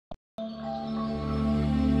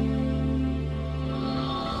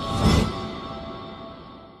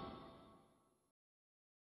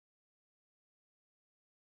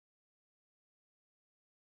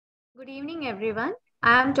Good evening, everyone.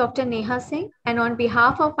 I am Dr. Neha Singh, and on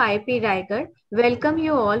behalf of IAP Raigad, welcome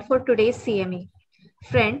you all for today's CME.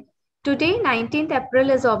 Friend, today, 19th April,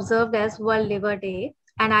 is observed as World Liver Day,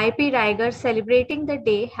 and IAP Raigad, celebrating the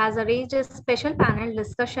day, has arranged a special panel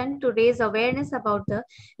discussion to raise awareness about the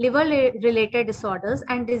liver-related disorders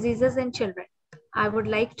and diseases in children. I would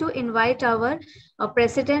like to invite our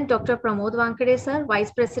President Dr. Pramod Wankade sir,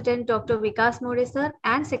 Vice President Dr. Vikas More sir,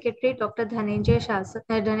 and Secretary Dr.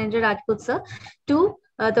 Dhananjay Rajput sir to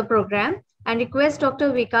the program, and request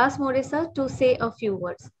Dr. Vikas More sir to say a few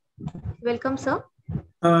words. Welcome, sir.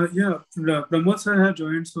 Pramod sir has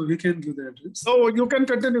joined, so we can give the address. Oh, you can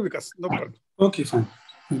continue, Vikas. No problem. Okay, fine.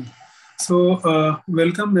 So,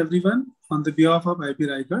 welcome everyone on the behalf of IAP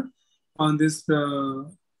Raigad on this,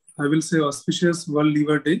 I will say, auspicious World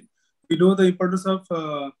Liver Day. We know the importance of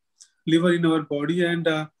liver in our body, and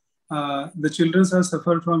the children have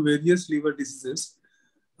suffered from various liver diseases.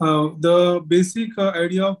 The basic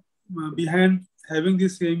idea behind having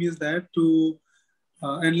this aim is that to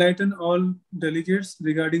enlighten all delegates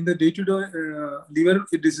regarding the day-to-day liver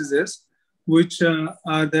diseases which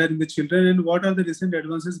are there in the children, and what are the recent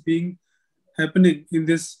advances happening in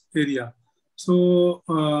this area. So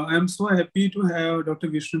I am so happy to have Dr.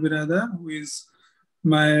 Vishnu Biradar, who is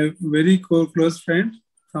my very close friend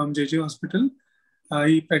from JJ Hospital.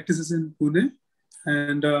 He practices in Pune,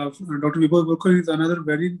 and Dr. Vibhor Borkar is another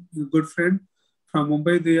very good friend from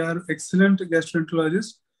Mumbai. They are excellent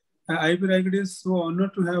gastroenterologists. IAP Raigad is so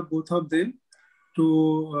honored to have both of them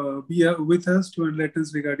to be with us to enlighten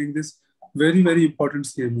us regarding this very, very important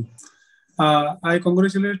CME. I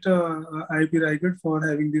congratulate IAP Raigad for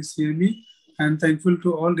having this CME and thankful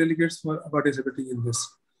to all delegates for participating in this.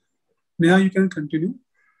 Neha, you can continue.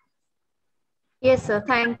 Yes, sir.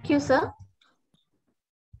 Thank you, sir.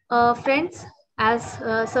 Friends, as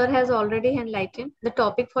sir has already enlightened, the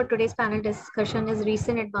topic for today's panel discussion is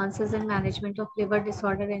recent advances in management of liver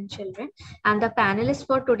disorder in children. And the panelists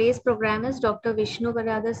for today's program is Dr. Vishnu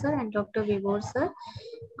Biradar sir and Dr. Vibhor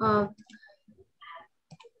sir.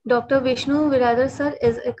 Dr. Vishnu Biradar sir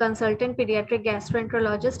is a consultant pediatric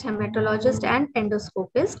gastroenterologist, hematologist, and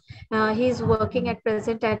endoscopist. He is working at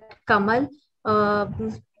present at Kamal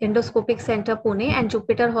Endoscopic Center Pune and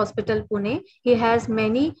Jupiter Hospital Pune. He has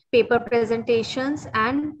many paper presentations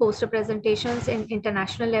and poster presentations in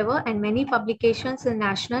international level and many publications in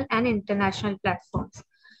national and international platforms.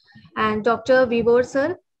 And Dr. Vibhor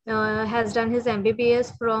sir has done his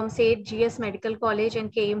MBBS from St. GS Medical College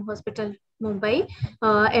and KM Hospital Mumbai,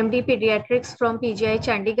 MD Pediatrics from PGI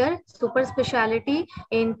Chandigarh, super specialty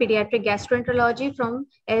in pediatric gastroenterology from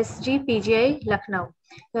SG PGI Lucknow.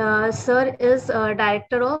 Sir is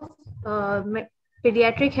director of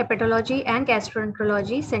Pediatric Hepatology and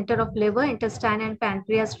Gastroenterology, Center of Liver, Intestine and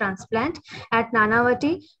Pancreas Transplant at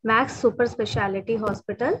Nanavati Max Super Speciality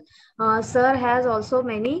Hospital. Sir has also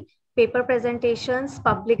many paper presentations,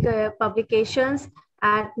 publications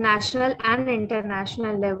at national and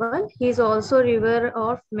international level. He is also reviewer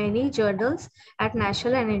of many journals at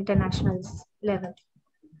national and international level.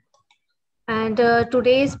 And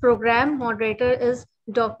today's program moderator is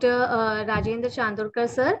Dr. Rajendra Chandorkar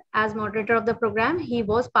sir as moderator of the program. He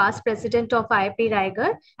was past president of IAP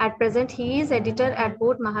Raigad. At present, he is editor at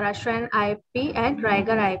both Maharashtra and IAP and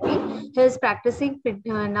Raigad IAP. He is practicing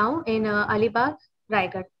now in Alibag,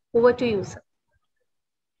 Raigad. Over to you, sir.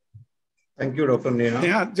 Thank you, Dr. Neha.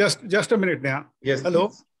 Neha, just a minute, Neha. Yes. Hello.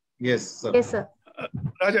 Please. Yes, sir. Yes, sir.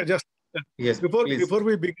 Raja, just yes. Before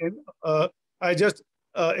we begin, I just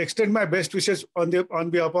extend my best wishes on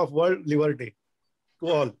behalf of World Liver Day to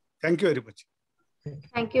all. Thank you very much.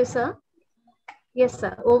 Thank you, sir. Yes,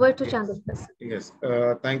 sir. Over to Chandorkar sir. Yes.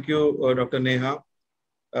 Thank you, Dr. Neha.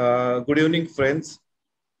 Good evening, friends.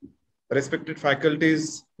 Respected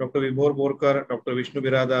faculties, Dr. Vibhor Borkar, Dr. Vishnu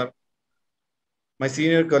Biradar, my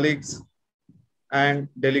senior colleagues, and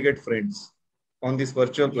delegate friends on this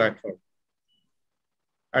virtual platform.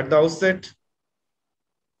 At the outset,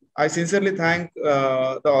 I sincerely thank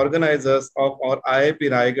the organizers of our IAP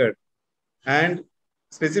Raigad and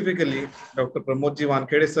specifically Dr. Pramod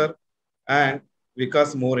Wankade sir and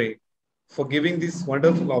Vikas More for giving this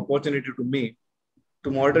wonderful opportunity to me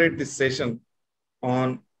to moderate this session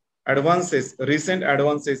on recent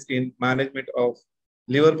advances in management of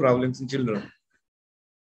liver problems in children,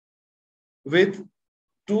 with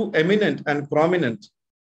two eminent and prominent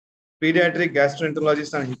pediatric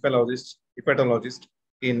gastroenterologists and hepatologists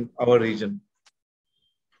in our region.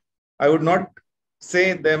 I would not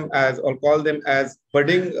say them as or call them as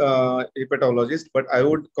budding hepatologists, but I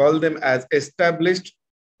would call them as established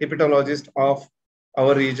hepatologists of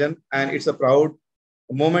our region. And it's a proud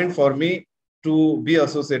moment for me to be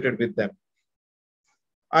associated with them.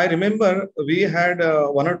 I remember we had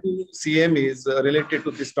 1 or 2 CMEs related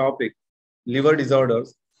to this topic, liver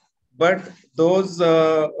disorders, but those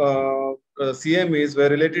CMEs were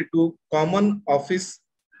related to common office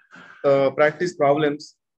practice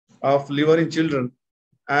problems of liver in children.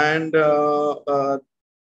 And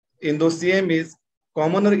in those CMEs,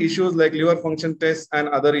 commoner issues like liver function tests and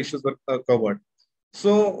other issues were covered.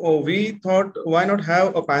 So we thought, why not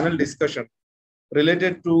have a panel discussion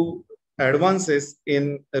related to advances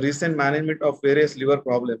in recent management of various liver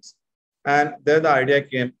problems. And there the idea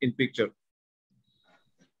came in picture.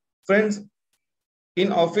 Friends,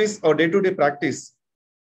 in office or day-to-day practice,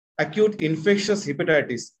 acute infectious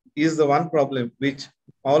hepatitis is the one problem which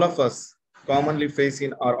all of us commonly face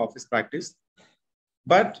in our office practice.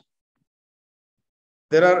 But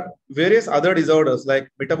there are various other disorders like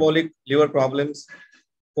metabolic liver problems,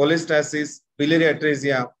 cholestasis, biliary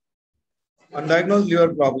atresia, undiagnosed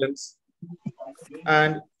liver problems,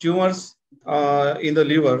 and tumors in the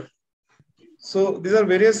liver. So these are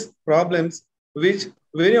various problems which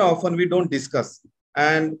very often we don't discuss.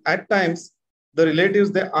 And at times, the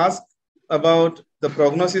relatives, they ask about the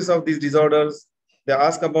prognosis of these disorders. They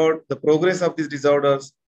ask about the progress of these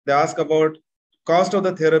disorders. They ask about cost of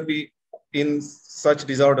the therapy in such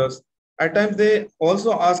disorders. At times, they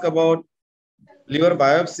also ask about liver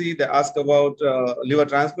biopsy. They ask about liver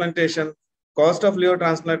transplantation, cost of liver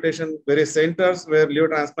transplantation, various centers where liver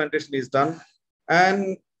transplantation is done.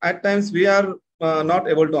 And at times, we are not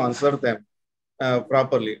able to answer them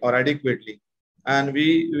properly or adequately. And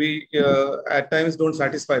we at times don't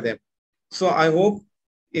satisfy them. So I hope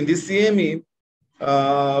in this CME,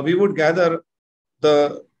 we would gather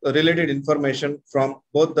the related information from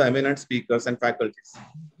both the eminent speakers and faculties.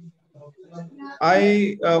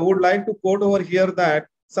 I would like to quote over here that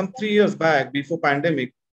some 3 years back, before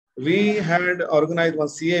pandemic, we had organized one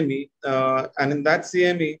CME, and in that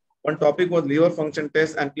CME, one topic was liver function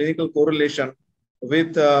test and clinical correlation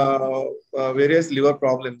with various liver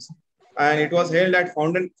problems. And it was held at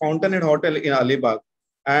Fountainhead Hotel in Alibag.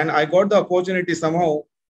 And I got the opportunity somehow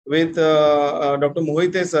with Dr.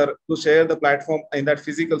 Mohite sir to share the platform in that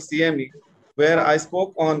physical CME, where I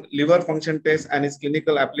spoke on liver function test and its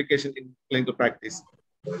clinical application in clinical practice.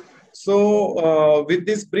 So with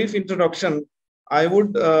this brief introduction, I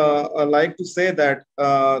would like to say that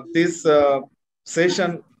this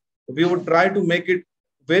session, we would try to make it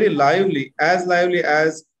very lively as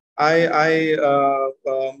I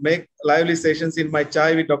make lively sessions in my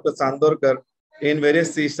chai with Dr. Sandorkar in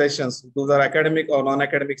various sessions. Those are academic or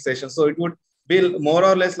non-academic sessions. So it would be more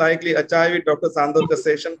or less likely a chai with Dr. Sandorkar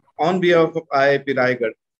session on behalf of IAP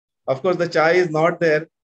Raigad. Of course, the chai is not there.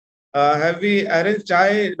 Have we arranged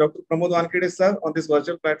chai, Dr. Pramod Wankade sir, on this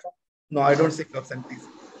virtual platform? No, I don't see cups and teas.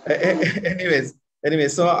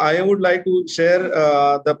 Anyways, so I would like to share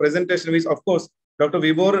the presentation, which of course, Dr.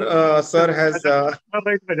 Vibhor sir has...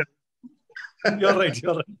 You're right.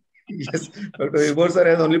 Yes, Dr. Vibhor sir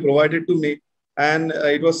has only provided to me. And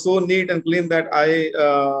it was so neat and clean that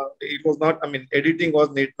it was not, editing was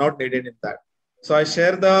not needed in that. So I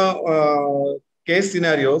share the case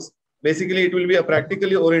scenarios. Basically, it will be a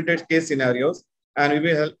practically oriented case scenarios, and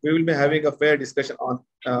we will be having a fair discussion on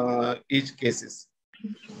each cases.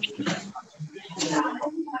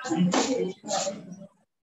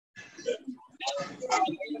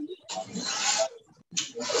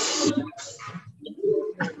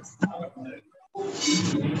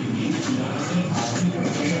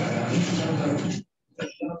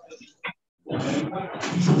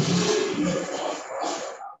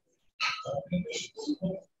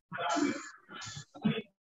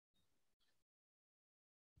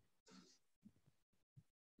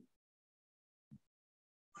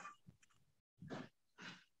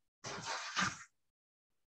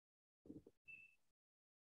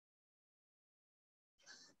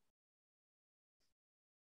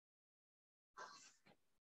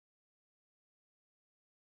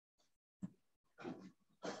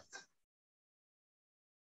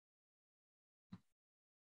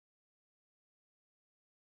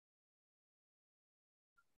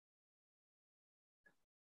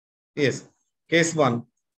 Yes, case 1.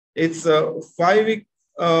 It's a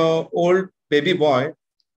 5-week-old baby boy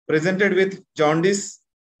presented with jaundice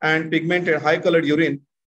and pigmented high-colored urine,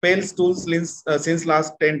 pale stools since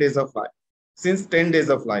last 10 days of life. Since 10 days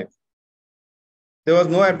of life. There was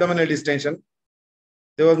no abdominal distension.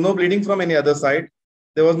 There was no bleeding from any other side.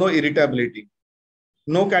 There was no irritability.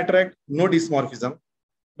 No cataract, no dysmorphism,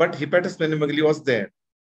 but hepatosplenomegaly was there.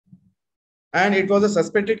 And it was a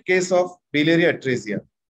suspected case of biliary atresia.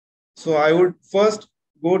 So I would first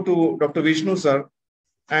go to Dr. Vishnu sir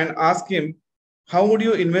and ask him how would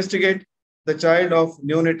you investigate the child of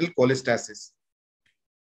neonatal cholestasis?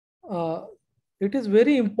 It is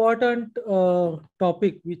very important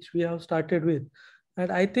topic which we have started with,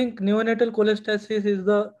 and I think neonatal cholestasis is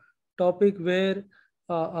the topic where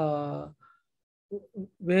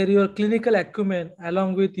your clinical acumen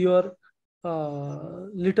along with your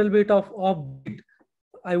little bit of offbeat,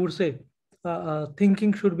 I would say,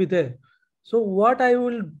 thinking should be there. So what I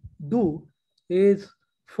will do is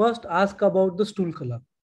first ask about the stool color.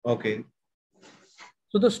 Okay.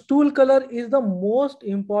 So the stool color is the most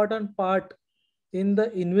important part in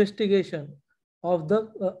the investigation of the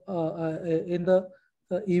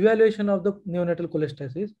evaluation of the neonatal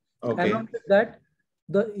cholestasis. Okay. Along with that,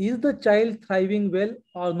 is the child thriving well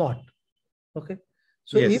or not? Okay.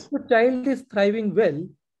 So yes. if the child is thriving well,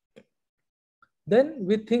 then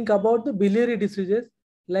we think about the biliary diseases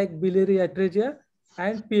like biliary atresia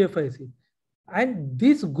and PFIC. And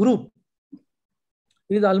this group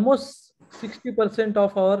is almost 60%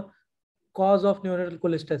 of our cause of neonatal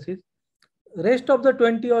cholestasis. Rest of the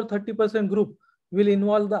 20 or 30% group will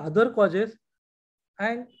involve the other causes,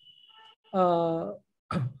 and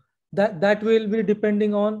that will be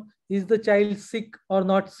depending on is the child sick or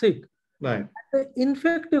not sick. Right. The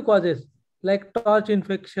infective causes like torch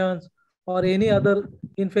infections or any other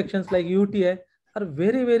infections like UTI are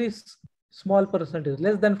very, very small percentage,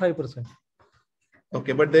 less than 5%.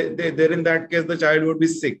 Okay, but there in that case, the child would be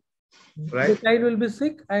sick, right? The child will be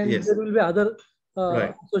sick, and yes. there will be other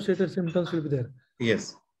right. associated symptoms will be there.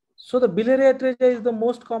 Yes. So the biliary atresia is the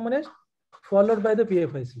most commonest, followed by the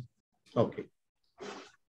PFIC. Okay.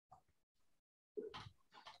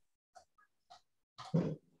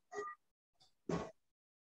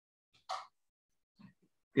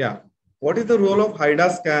 Yeah. What is the role of HIDA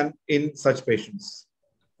scan in such patients?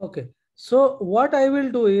 Okay. So what I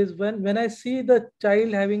will do is when I see the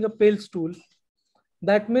child having a pale stool,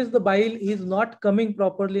 that means the bile is not coming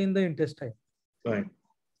properly in the intestine. Right.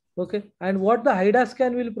 Okay. And what the HIDA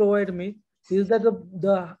scan will provide me is that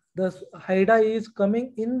the HIDA is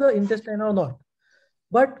coming in the intestine or not.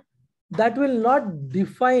 But that will not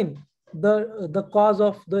define the cause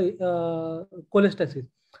of the cholestasis.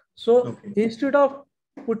 So okay. Instead of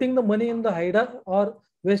putting the money in the HIDA or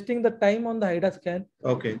wasting the time on the HIDA scan,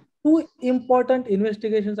 okay. Two important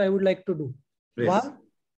investigations I would like to do. Yes. One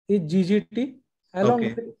is GGT along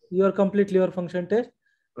okay. with your complete liver function test.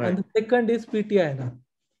 Right. And the second is PTINR.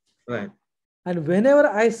 Right. And whenever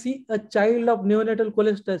I see a child of neonatal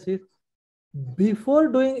cholestasis, before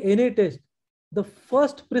doing any test, the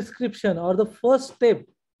first prescription or the first step,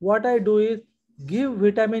 what I do is give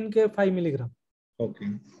vitamin K 5 milligram. Okay.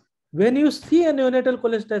 When you see a neonatal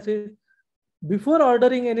cholestasis, before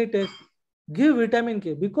ordering any test, give vitamin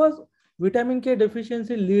K, because vitamin K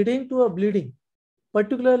deficiency leading to a bleeding,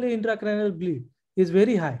 particularly intracranial bleed, is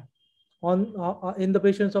very high in the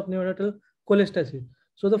patients of neonatal cholestasis.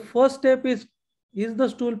 So the first step is the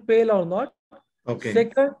stool pale or not? Okay.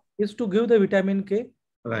 Second is to give the vitamin K.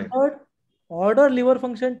 Right. Third, order liver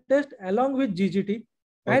function test along with GGT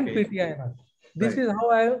and okay. PTINR. This is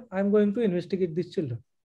how I'm going to investigate these children.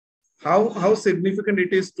 How significant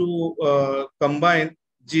it is to combine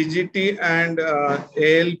GGT and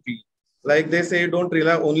ALP? Like they say, don't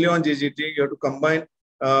rely only on GGT. You have to combine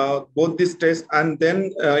both these tests and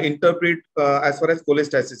then interpret as far as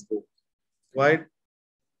cholestasis goes. Right?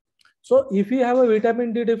 So if you have a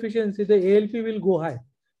vitamin D deficiency, the ALP will go high,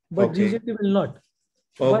 but okay. GGT will not.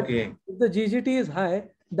 Okay. But if the GGT is high,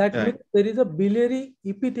 that means there is a biliary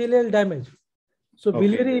epithelial damage. So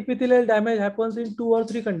biliary epithelial damage happens in 2 or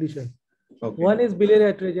 3 conditions. Okay. One is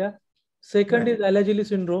biliary atresia. Second is Alagille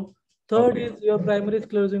syndrome. Third is your primary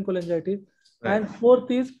sclerosing cholangitis. And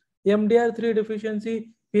fourth is MDR3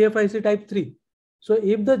 deficiency, PFIC type 3. So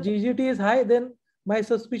if the GGT is high, then my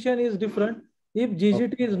suspicion is different. If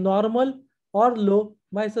GGT is normal or low,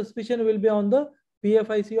 my suspicion will be on the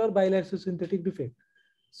PFIC or bile acid synthetic defect.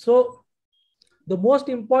 So the most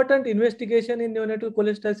important investigation in neonatal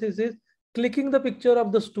cholestasis is clicking the picture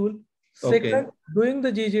of the stool. Second, doing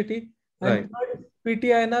the GGT. And third,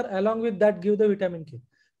 PTINR, along with that, give the vitamin K.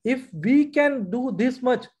 If we can do this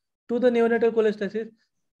much to the neonatal cholestasis,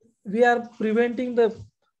 we are preventing the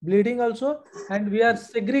bleeding also, and we are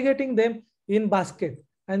segregating them in basket.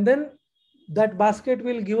 And then that basket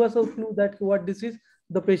will give us a clue that what disease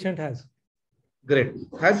the patient has. Great.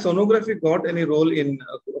 Has sonography got any role in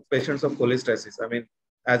patients of cholestasis? I mean,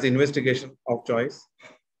 as investigation of choice?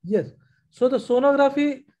 Yes. So the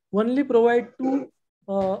sonography only provide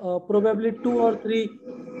probably 2 or 3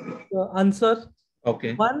 answers.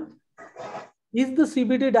 Okay. One, is the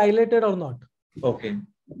CBD dilated or not? Okay.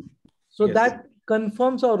 So that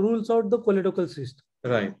confirms or rules out the choledochal cyst.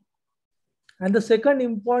 Right. And the second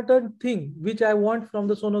important thing which I want from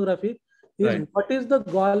the sonography is what is the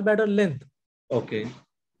gallbladder length Okay.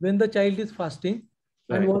 when the child is fasting,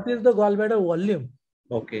 and Right. what is the gallbladder volume.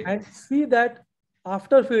 Okay. And see that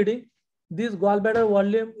after feeding, this gallbladder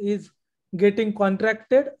volume is getting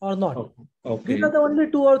contracted or not. Okay. These are the only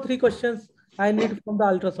 2 or 3 questions I need from the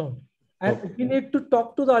ultrasound. And we need to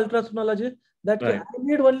talk to the ultrasonologist that I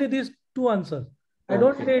need only these 2 answers. I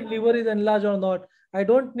don't need liver is enlarged or not. I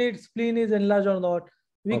don't need spleen is enlarged or not.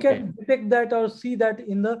 We can detect that or see that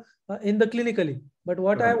in the clinically. But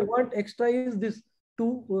what I want extra is this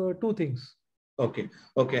two things. Okay.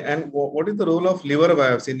 Okay. And what is the role of liver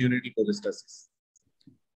biopsy in neonatal cholestasis?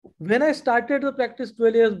 When I started the practice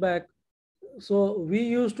 12 years back, so we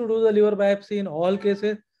used to do the liver biopsy in all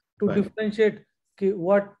cases to differentiate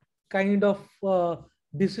what kind of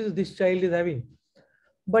disease this child is having.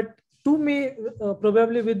 But to me,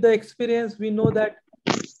 probably with the experience, we know that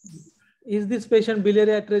is this patient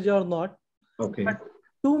biliary atresia or not. Okay. But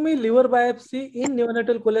to me, liver biopsy in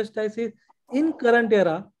neonatal cholestasis in current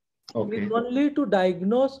era is only to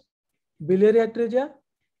diagnose biliary atresia,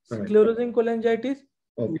 sclerosing cholangitis,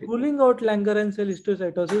 ruling out Langerhans cell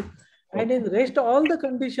histiocytosis, and in rest all the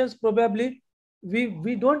conditions probably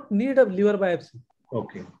we don't need a liver biopsy.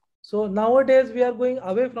 Okay. So nowadays we are going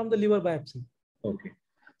away from the liver biopsy. Okay.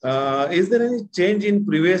 Is there any change in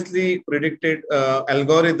previously predicted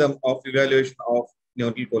algorithm of evaluation of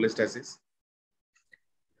neonatal cholestasis?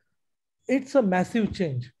 It's a massive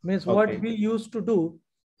change. Means what we used to do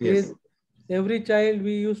is every child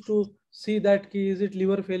we used to see that is it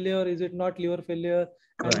liver failure, is it not liver failure,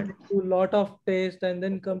 and do a lot of tests and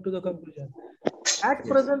then come to the conclusion. At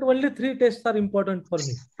present, only 3 tests are important for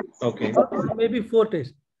me. Okay. Or maybe 4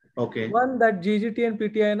 tests. Okay. One, that GGT and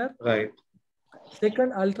PTINR. Right.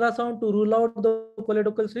 Second, ultrasound to rule out the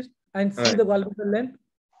choledochal cyst and see the gallbladder length.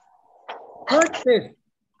 Third test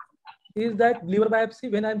is that liver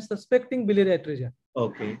biopsy when I'm suspecting biliary atresia.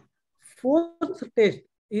 Okay. Fourth test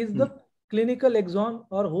is the clinical exome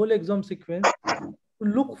or whole exome sequence to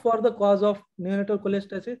look for the cause of neonatal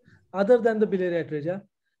cholestasis other than the biliary atresia.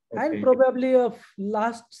 And probably a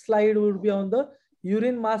last slide would be on the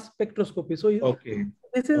urine mass spectroscopy. So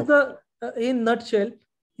this is the in nutshell.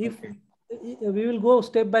 If we will go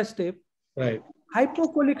step by step. Right.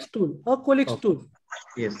 Hypocolic stool, a colic stool.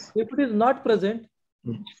 Yes. If it is not present,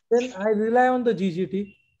 then I rely on the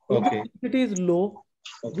GGT. If the GGT is low,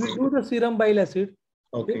 we do the serum bile acid.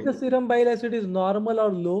 If the serum bile acid is normal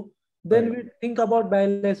or low, then we think about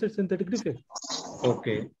bile acid synthetic defect.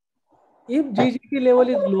 Okay. If GGT level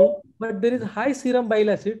is low, but there is high serum bile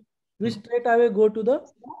acid, we straight away go to the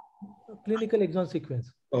clinical exome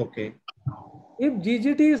sequence. Okay. If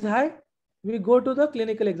GGT is high, we go to the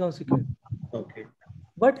clinical exome sequence. Okay.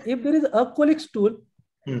 But if there is a colic stool,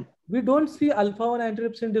 we don't see alpha-1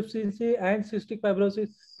 antitrypsin deficiency and cystic fibrosis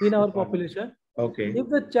in our population. Okay. If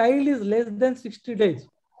the child is less than 60 days,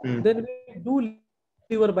 then we do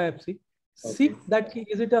liver biopsy. See that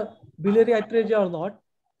is it a biliary atresia or not.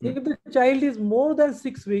 If the child is more than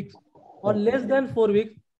 6 weeks or less than 4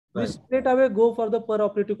 weeks, we straight away go for the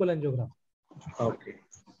peroperative cholangiogram. Okay.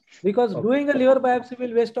 Because doing a liver biopsy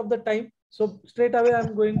will waste of the time. So straight away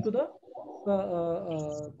I'm going to the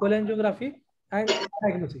cholangiography and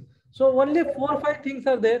diagnosing. So only 4 or 5 things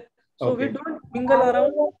are there. So we don't mingle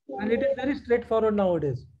around, and it is very straightforward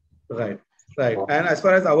nowadays. Right. Right. And as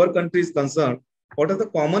far as our country is concerned, what are the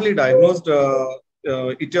commonly diagnosed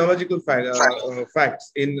etiological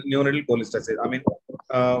facts in neonatal cholestasis? I mean,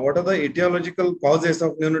 what are the etiological causes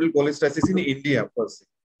of neonatal cholestasis in India per se?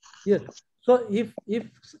 Yes. So if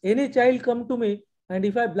any child come to me and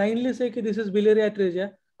if I blindly say this is biliary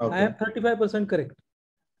atresia, I am 35% correct.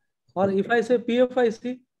 Or if I say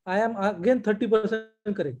PFIC, I am again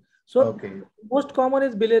 30% correct. So most common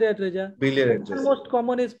is biliary atresia. Most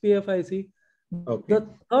common is PFIC. The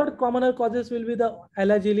third commoner causes will be the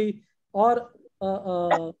alagili or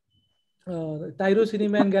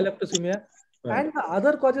tyrosinemia and galactosemia. And the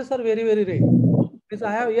other causes are very, very rare. Because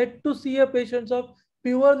I have yet to see a patient of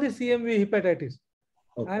purely CMV hepatitis.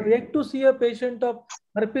 I have yet to see a patient of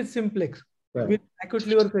herpes simplex with acute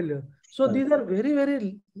liver failure. So these are very,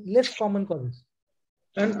 very less common causes.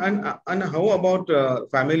 And how about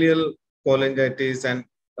familial cholangitis and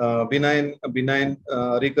benign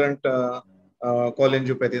recurrent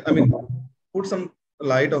cholangiopathy? I mean, put some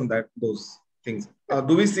light on those things.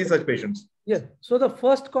 Do we see such patients? Yes. So the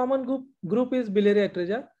first common group is biliary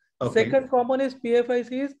atresia. Second common is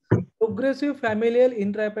PFIC, is progressive familial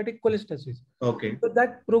intrahepatic cholestasis. Okay. So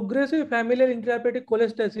that progressive familial intrahepatic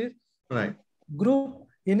cholestasis group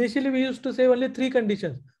Initially, we used to say only 3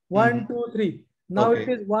 conditions. 1, 2, 3. Now it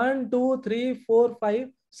is 1, 2, 3, 4, 5,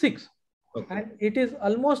 6. Okay. And it is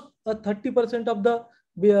almost a 30% of the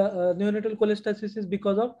neonatal cholestasis is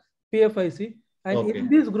because of PFIC. And in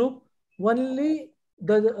this group, only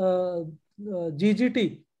the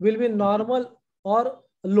GGT will be normal or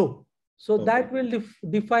low. So that will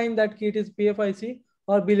define that it is PFIC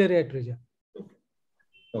or biliary atresia.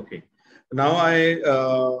 Okay. Now I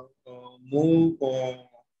move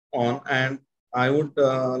on, and I would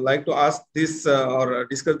like to ask this or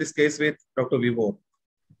discuss this case with Dr. Vibhor.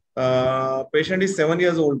 Patient is 7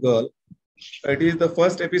 years old girl. It is the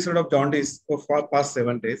first episode of jaundice for past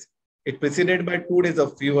 7 days. It preceded by 2 days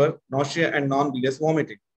of fever, nausea, and non-bilious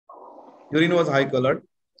vomiting. Urine was high colored.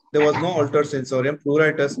 There was no altered sensorium,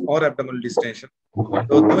 pruritus, or abdominal distension. There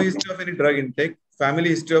was no history of any drug intake, family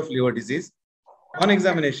history of liver disease. On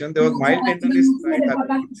examination, there was mild tenderness,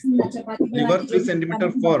 liver 3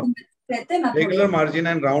 centimeter firm, regular margin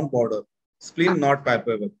and round border, spleen not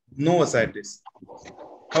palpable, no ascites.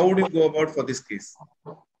 How would you go about for this case?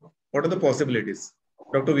 What are the possibilities?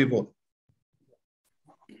 Dr. Vibhor.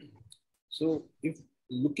 So, if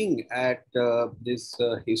looking at this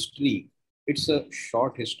history, it's a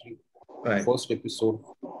short history. Right. First episode,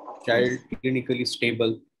 child clinically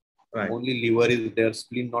stable, only liver is there,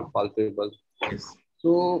 spleen not palpable. Yes.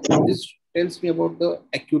 So this tells me about the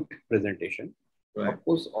acute presentation. Right. Of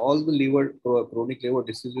course, all the liver, chronic liver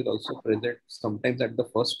disease will also present sometimes at the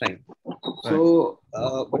first time. So,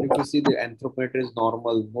 but if you see the anthropometer is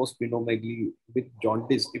normal, no splenomegaly with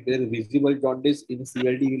jaundice, if there is visible jaundice in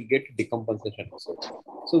CLD, you will get decompensation also.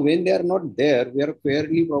 So when they are not there, we are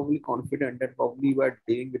fairly probably confident that probably we are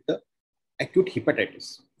dealing with the acute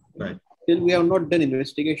hepatitis. Right. Till we have not done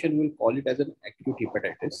investigation, we will call it as an acute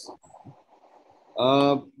hepatitis.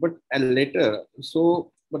 But later,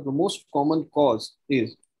 but the most common cause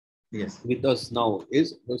is with us now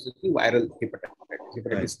is basically viral hepatitis,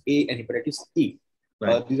 hepatitis A and hepatitis E.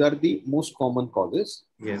 These are the most common causes.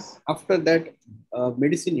 Yes. After that,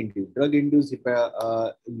 medicine-induced, drug-induced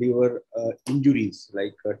liver injuries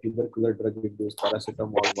like tubercular drug-induced,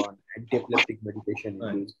 paracetamol 1, anti-epileptic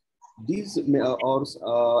medication-induced. These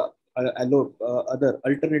or other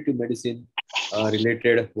alternative medicine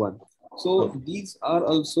related one. So these are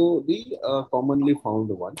also the commonly found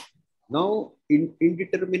one. Now,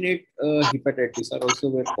 indeterminate hepatitis are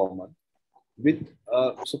also very common. With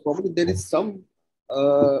so probably there is some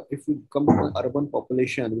if we come to the urban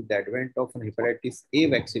population with the advent of an hepatitis A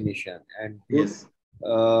vaccination and good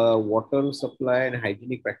water supply and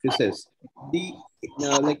hygienic practices, the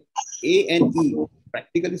like A and E,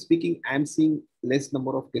 practically speaking, I'm seeing less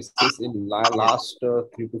number of cases in last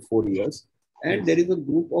 3 to 4 years. And there is a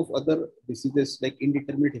group of other diseases like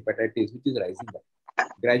indeterminate hepatitis, which is rising up.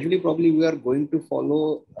 Gradually, probably we are going to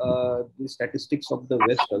follow the statistics of the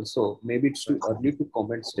West also. Maybe it's too early to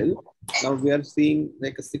comment still. Now we are seeing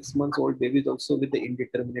like a 6-month-old babies also with the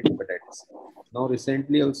indeterminate hepatitis. Now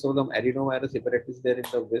recently also the adenovirus hepatitis there in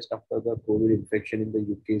the West after the COVID infection in the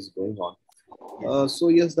UK is going on. So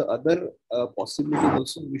yes, the other possibilities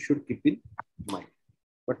also we should keep in mind.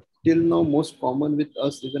 But till now, most common with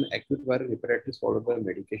us is an acute viral hepatitis followed by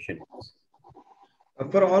medication.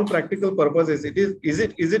 For all practical purposes, is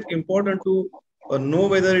it important to know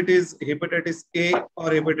whether it is hepatitis A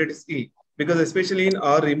or hepatitis E? Because especially in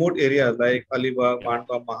our remote areas like Alibag,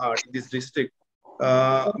 Mandwa, Mahad, in this district,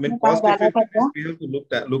 I mean, cost effectiveness we have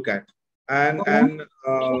to look at, and we are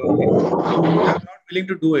not willing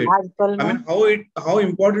to do it. I mean, how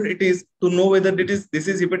important it is to know whether this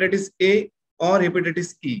is hepatitis A or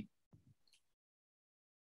hepatitis E.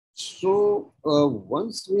 So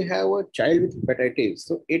once we have a child with hepatitis,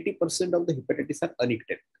 so 80% of the hepatitis are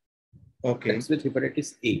unicted. Okay. That's with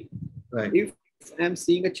hepatitis A. Right. If I'm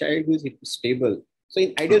seeing a child who is stable, so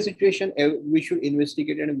in ideal situation, we should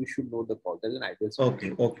investigate and we should know the cause. That's an ideal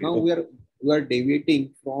situation. Okay. Now we are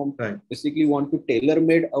deviating from basically want to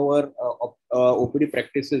tailor-made our OPD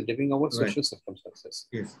practices depending on our social circumstances.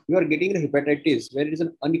 Yes. We are getting a hepatitis where it is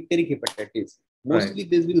an unicteric hepatitis. Mostly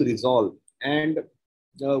this will resolve and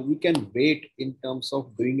we can wait in terms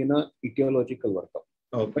of doing an etiological workup.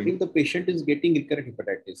 Okay. But if the patient is getting recurrent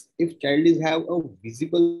hepatitis, if child is have a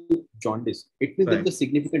visible jaundice, it means there is a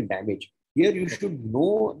significant damage. Here you should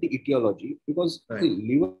know the etiology because the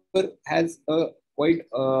liver has a quite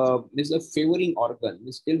is a favoring organ.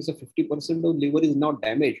 It still is a 50% of liver is not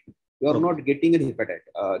damaged. You are not getting a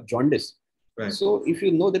hepatitis, jaundice. Right. So if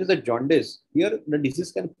you know there is a jaundice, here the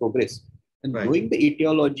disease can progress. And knowing the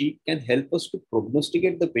etiology can help us to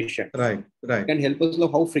prognosticate the patient. Can help us know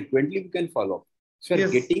how frequently we can follow. So if you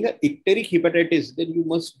are getting a icteric hepatitis, then you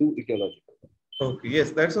must do etiological. Okay, yes,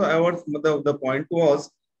 that's what I was, the point was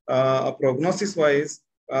prognosis wise,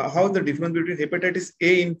 how the difference between hepatitis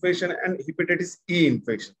A infection and hepatitis E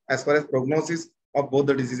infection as far as prognosis of both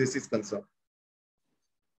the diseases is concerned.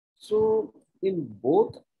 So in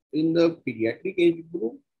both, in the pediatric age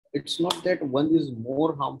group, it's not that one is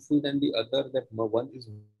more harmful than the other, that one is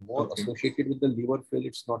more associated with the liver failure.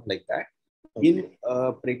 It's not like that. Okay. In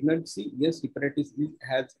pregnancy, yes, hepatitis E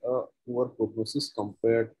has a poor prognosis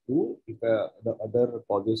compared to the other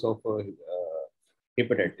causes of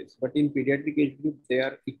hepatitis. But in pediatric age group, they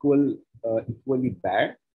are equally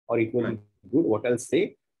bad or equally good, what I'll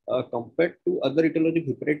say, compared to other etiology,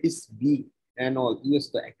 hepatitis B and all. Yes,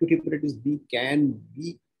 the acute hepatitis B can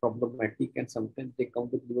be problematic, and sometimes they come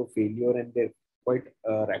with liver failure and they're quite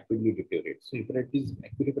rapidly deteriorate. So acute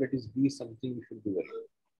hepatitis B is something we should be worried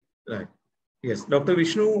about. Right. Yes, Dr.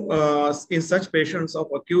 Vishnu, in such patients of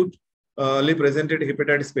acutely presented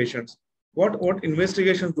hepatitis patients, what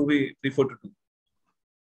investigations do we prefer to do?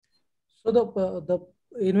 So the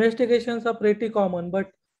investigations are pretty common,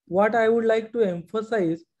 but what I would like to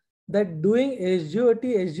emphasize that doing SGOT,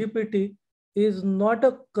 SGPT is not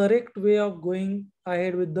a correct way of going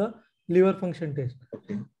ahead with the liver function test.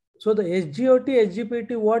 Okay. So the SGOT,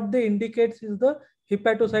 SGPT, what they indicates is the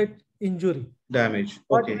hepatocyte injury. Damage.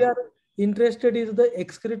 What we are interested is the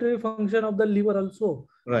excretory function of the liver also,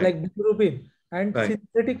 like bilirubin, and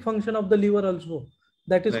synthetic function of the liver also.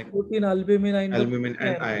 That is protein, albumin,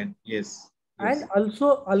 and iron. Yes. And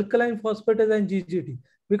also alkaline phosphatase and GGT.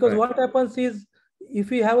 Because what happens is, if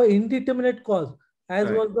we have an indeterminate cause, as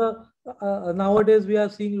was the nowadays we are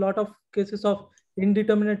seeing a lot of cases of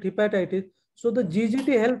indeterminate hepatitis. So the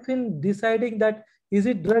GGT helps in deciding that is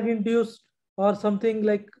it drug induced or something,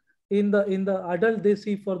 like in the adult they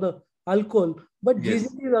see for the alcohol. But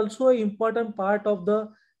GGT is also an important part of the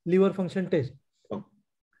liver function test.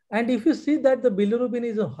 And if you see that the bilirubin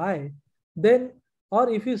is high, then, or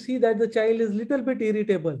if you see that the child is little bit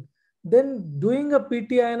irritable, then doing a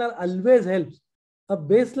PT-INR always helps. A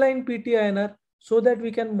baseline PT-INR, so that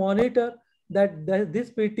we can monitor that this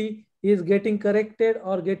PT is getting corrected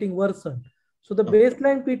or getting worsened. So the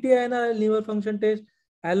baseline PT-INR liver function test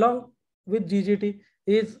along with GGT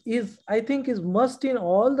is I think is must in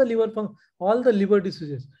all the liver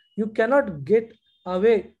diseases. You cannot get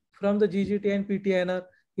away from the GGT and PT-INR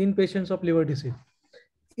in patients of liver disease.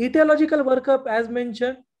 Etiological workup, as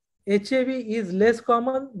mentioned, HAV is less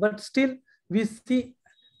common, but still we see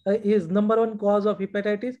is number one cause of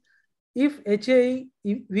hepatitis. If HAV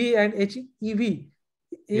and HEV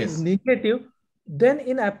is negative, then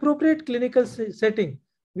in appropriate clinical setting,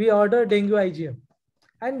 we order dengue IgM.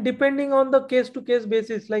 And depending on the case-to-case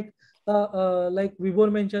basis, like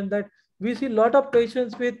Vibhor mentioned, that we see a lot of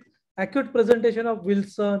patients with acute presentation of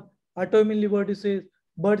Wilson, autoimmune liver disease,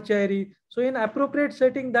 Budd-Chiari. So in appropriate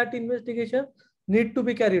setting, that investigation need to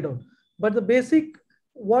be carried on. But the basic,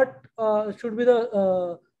 what should be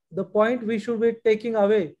the point we should be taking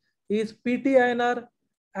away is PT-INR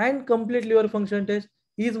and complete liver function test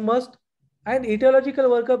is must, and etiological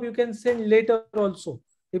workup you can send later also.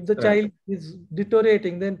 If the child is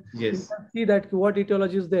deteriorating, then you can see that what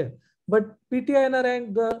etiology is there. But PT-INR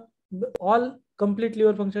and all complete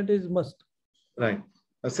liver function test is must. Right.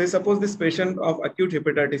 Say suppose this patient of acute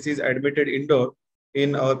hepatitis is admitted indoor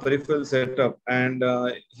in our peripheral setup, and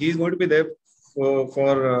he is going to be there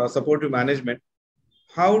for supportive management.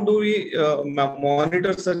 How do we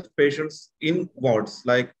monitor such patients in wards?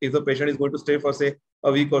 Like if the patient is going to stay for say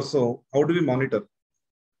a week or so, how do we monitor?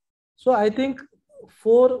 So I think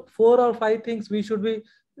four or five things we should be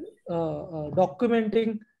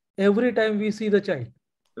documenting every time we see the child.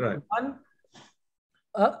 Right. One,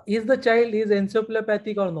 is the child is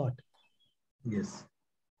encephalopathic or not? Yes.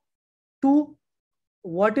 Two,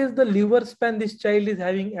 what is the liver span this child is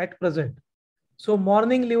having at present? So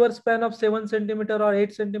morning liver span of 7 centimeter or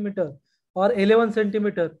 8 centimeter or 11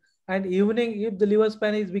 centimeter, and evening if the liver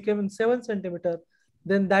span is becoming 7 centimeter,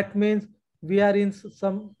 then that means we are in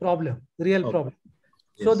some problem, real problem.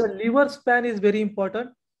 Yes. So the liver span is very important.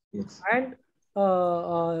 Yes. And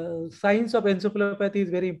signs of encephalopathy is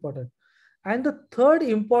very important. And the third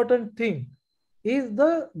important thing is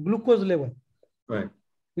the glucose level. Right.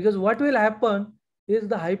 Because what will happen is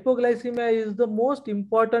the hypoglycemia is the most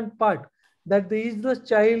important part, that the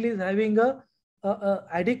child is having a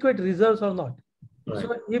adequate reserves or not. Right.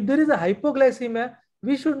 So if there is a hypoglycemia,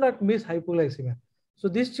 we should not miss hypoglycemia. So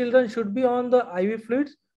these children should be on the IV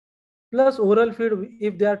fluids plus oral fluid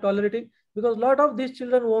if they are tolerating, because a lot of these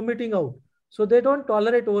children vomiting out. So they don't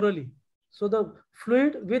tolerate orally. So the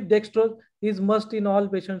fluid with dextrose is must in all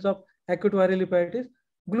patients of acute viral hepatitis.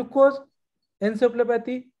 Glucose,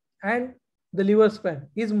 encephalopathy, and the liver span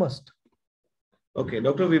is must. Okay,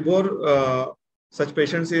 Dr. Vibhor, such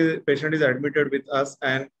patient is admitted with us,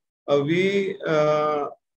 and we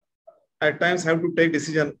at times have to take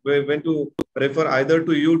decision when to refer either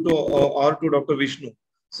to you or to Dr. Vishnu.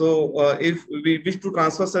 So if we wish to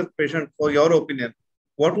transfer such patient, for your opinion,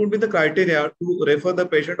 what would be the criteria to refer the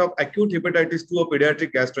patient of acute hepatitis to a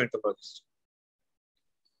pediatric gastroenterologist?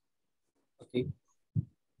 Okay.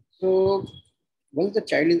 So once the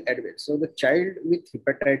child is admitted, so the child with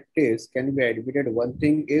hepatitis can be admitted. One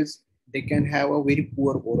thing is they can have a very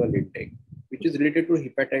poor oral intake, which is related to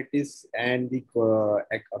hepatitis and the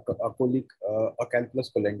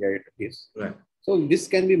acanthalous cholangitis. Right. So this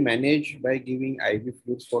can be managed by giving IV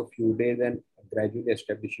fluids for a few days and gradually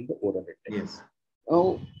establishing the oral intake. Yes.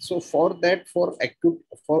 So for that, for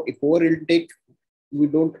poor intake, we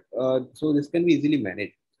don't. So this can be easily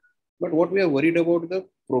managed. But what we are worried about the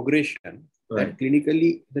progression, that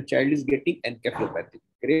clinically the child is getting encephalopathy.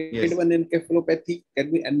 Grade 1 encephalopathy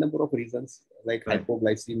can be a number of reasons, like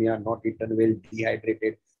hypoglycemia, not eaten well,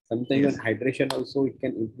 dehydrated. Sometimes when hydration also, it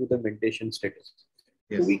can improve the mentation status.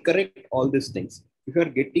 So we correct all these things. If you are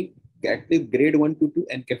getting at least grade 1 to 2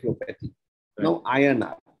 encephalopathy, now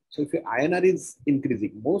INR. So if your INR is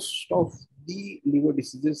increasing, most of the liver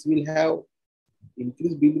diseases will have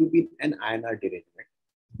increased bilirubin and INR derangement.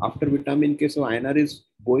 After vitamin K, so INR is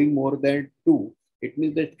going more than 2, it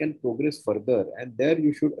means that it can progress further, and there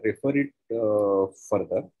you should refer it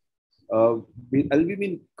further.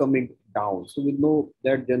 Albumin coming down, so we know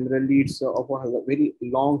that generally it's of a very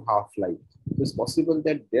long half-life. So it's possible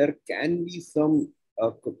that there can be some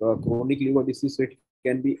chronic liver disease. So it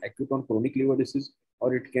can be acute on chronic liver disease,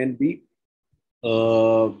 or it can be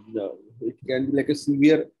like a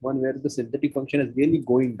severe one where the synthetic function is really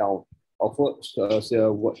going down. Of 2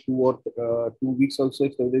 weeks also,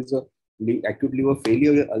 if there is a acute liver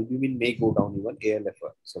failure, albumin may go down, even ALF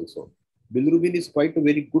also. Bilirubin is quite a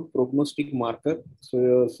very good prognostic marker.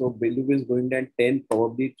 So bilirubin is going down 10,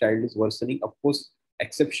 probably child is worsening. Of course,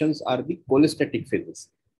 exceptions are the cholestatic phases.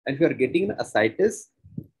 And if you are getting an ascites,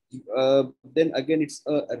 then again it's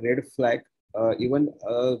a red flag. Even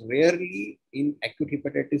rarely in acute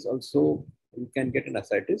hepatitis also you can get an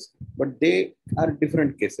ascites, but they are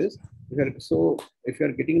different cases. If you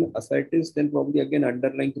are getting an ascites, then probably again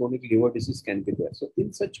underlying chronic liver disease can be there. So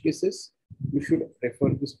in such cases, you should refer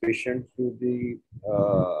this patient to the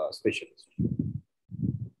specialist.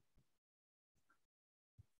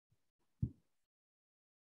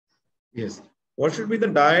 Yes. What should be the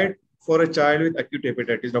diet for a child with acute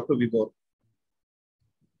hepatitis, Dr. Vibhor?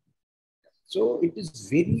 So it is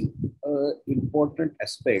very important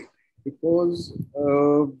aspect, because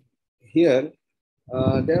here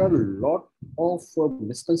there are a lot of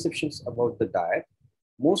misconceptions about the diet.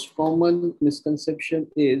 Most common misconception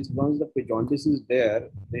is once the jaundice is there,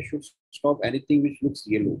 they should stop anything which looks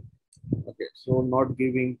yellow. Okay, so not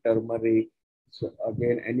giving turmeric. So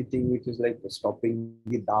again, anything which is like stopping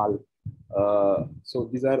the dal. So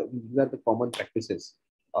these are the common practices.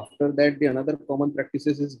 After that, the another common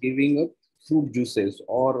practices is giving fruit juices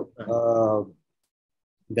or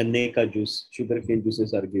ganne ka juice, sugarcane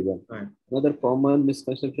juices are given. Another common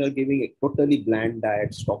misconception are giving a totally bland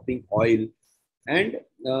diet, stopping oil, and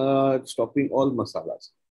stopping all masalas.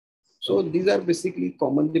 So these are basically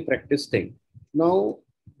commonly practiced thing. Now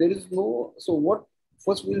there is no. So what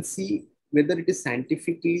first we'll see whether it is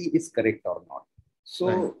scientifically is correct or not.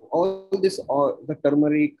 So all this, the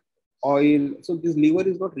turmeric, oil, so this liver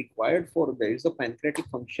is not required for, there is a pancreatic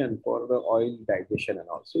function for the oil digestion and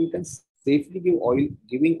all. So you can safely give oil,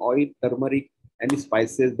 giving oil, turmeric, and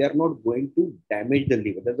spices, they are not going to damage the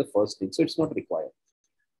liver. That's the first thing. So it's not required.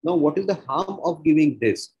 Now, what is the harm of giving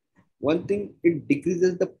this? One thing, it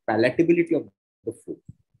decreases the palatability of the food.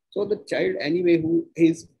 So the child anyway who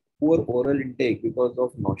is poor oral intake because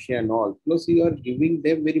of nausea and all, plus you are giving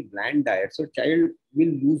them very bland diet, so child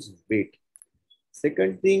will lose weight.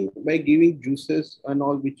 Second thing, by giving juices and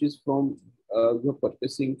all, which is from you're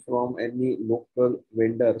purchasing from any local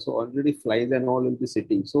vendor, so already flies and all will be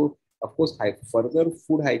sitting. So of course, further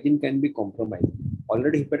food hygiene can be compromised.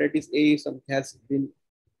 Already hepatitis A has been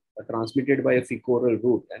transmitted by a fecal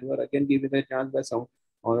route, and you are again given a chance by some.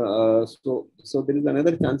 So there is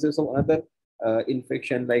another chances of another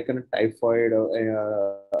infection like a typhoid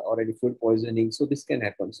or any food poisoning. So this can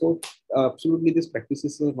happen. So absolutely, these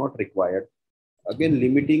practices are not required. Again,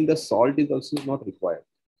 limiting the salt is also not required.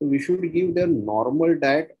 So we should give their normal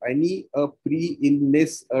diet. Any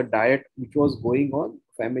pre-illness diet which was going on,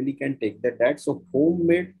 family can take that diet. So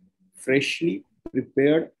homemade, freshly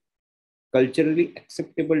prepared, culturally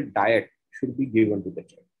acceptable diet should be given to the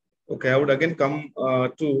child. Okay, I would again come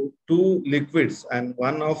to two liquids, and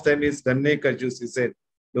one of them is Ganneka juice. You said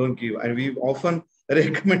don't give, and we often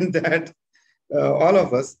recommend that all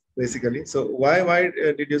of us basically. So why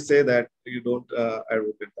did you say that you don't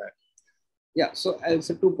advocate that? Yeah, so I'll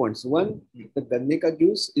say 2 points. One, the Ganneka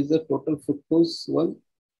juice is a total fructose one.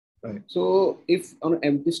 Right. So if on an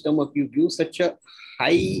empty stomach you give such a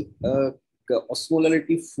high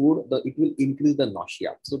osmolarity food, it will increase the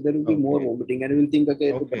nausea. So there will be more vomiting, and you will think,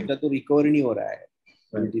 okay, bacha to recover nahi ho raha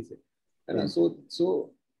hai. Right.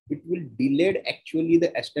 So it will delay actually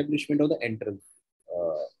the establishment of the entrance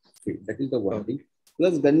field. That is the one thing.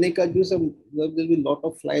 Plus, Ganneka juice, there will be a lot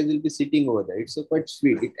of flies will be sitting over there. It's quite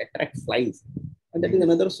sweet. It attracts flies. And that is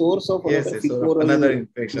another source of another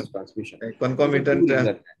infection. Transmission. Concomitant,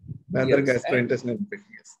 another gastrointestinal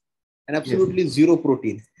infection. Yes. And absolutely zero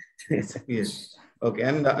protein. Yes. Okay.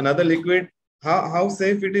 And another liquid, how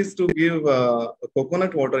safe it is to give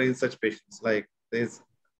coconut water in such patients? Like this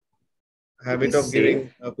habit of giving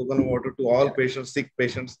coconut water to all patients, sick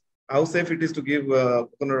patients. How safe it is to give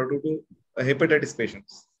coconut water to hepatitis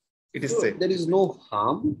patients? It is safe. There is no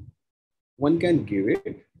harm. One can give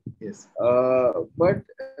it. Yes. But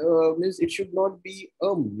means it should not be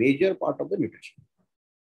a major part of the nutrition.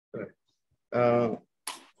 Right.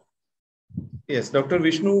 Yes, Dr.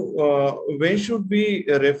 Vishnu, when should we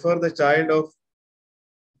refer the child of?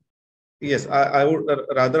 Yes, I would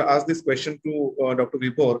rather ask this question to Dr.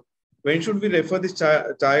 Vibhor. When should we refer this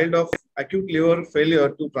child of acute liver failure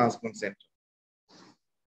to transplant center?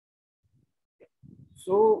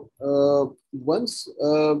 So once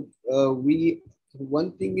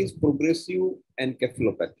one thing is progressive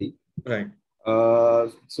encephalopathy. Right.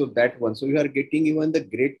 So that one. So you are getting even the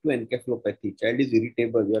grade 2 encephalopathy. Child is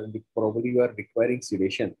irritable. You are requiring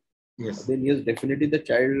sedation. Yes. Then yes, definitely the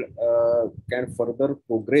child can further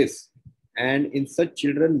progress. And in such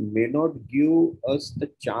children may not give us the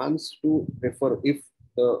chance to refer if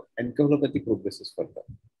the encephalopathy progresses further.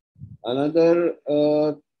 Another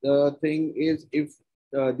thing is if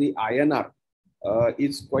the INR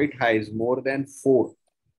is quite high, is more than 4.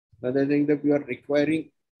 Another thing that we are requiring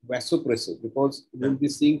vasopressor, because we'll be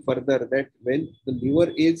seeing further that when the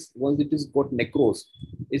liver is, once it is got necrose,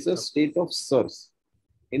 it's a state of SIRS.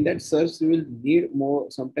 In that SIRS, you will need more,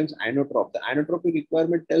 sometimes inotrope. The inotropic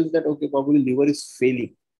requirement tells that, okay, probably liver is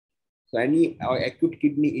failing. So any acute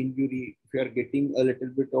kidney injury, if you are getting a little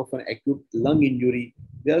bit of an acute lung injury,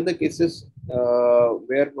 there are the cases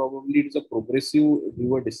where probably it is a progressive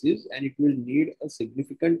liver disease and it will need a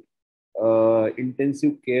significant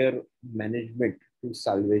intensive care management to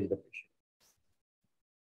salvage the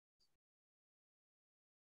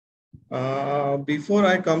patient. Before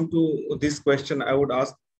I come to this question, I would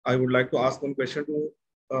like to ask one question to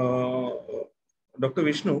Dr.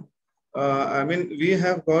 Vishnu. I mean, we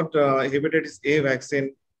have got hepatitis A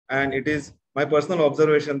vaccine, and it is my personal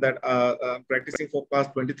observation that I'm practicing for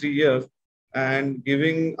past 23 years, and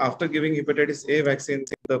after giving hepatitis A vaccine,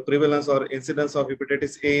 the prevalence or incidence of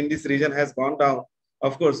hepatitis A in this region has gone down.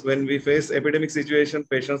 Of course, when we face epidemic situation,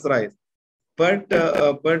 patients rise. But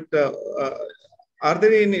are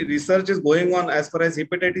there any researches going on as far as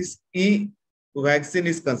hepatitis E vaccine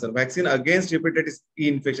is concerned, vaccine against hepatitis E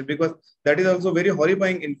infection, because that is also very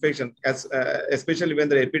horrifying infection, as especially when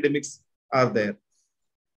the epidemics are there?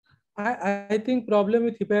 I think problem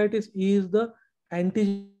with hepatitis E is the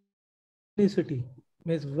antigenicity.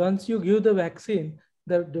 Means once you give the vaccine,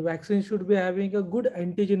 the vaccine should be having a good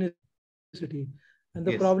antigenicity. And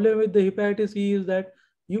the problem with the hepatitis E is that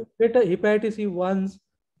you get a hepatitis E once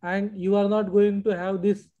and you are not going to have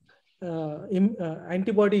this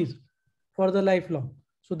antibodies for the lifelong.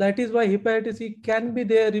 So that is why hepatitis E can be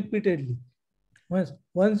there repeatedly.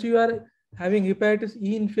 Once you are having hepatitis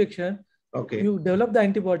E infection, you develop the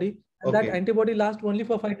antibody, and that antibody lasts only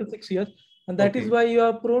for 5 to 6 years. And that is why you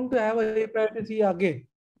are prone to have a hepatitis E again.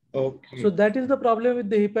 So that is the problem with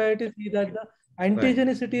the hepatitis E, that the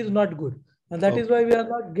antigenicity is not good. And that is why we are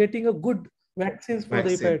not getting a good vaccines for the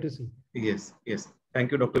hepatitis E. Yes, yes.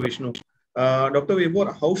 Thank you, Dr. Vishnu. Dr.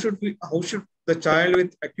 Vibhor, how should the child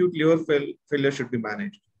with acute liver failure should be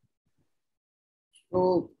managed?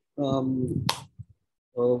 So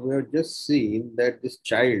we have just seen that this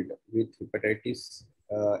child with hepatitis,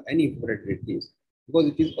 any hepatitis, because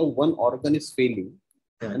it is one organ is failing,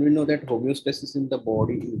 and we know that homeostasis in the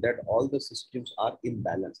body is that all the systems are in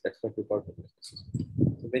balance. That's what we call homeostasis.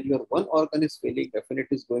 So when your one organ is failing,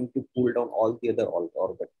 definitely is going to pull down all the other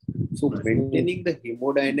organs. So maintaining the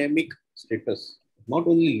hemodynamic status, not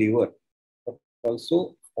only liver, but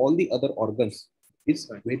also all the other organs,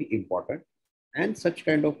 is very important. And such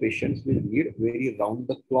kind of patients will need very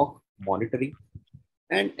round-the-clock monitoring.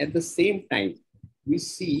 And at the same time, we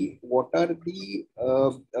see what are the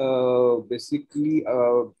basically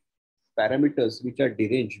parameters which are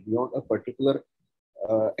deranged beyond a particular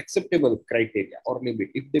acceptable criteria or limit.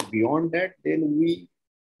 If they beyond that, then we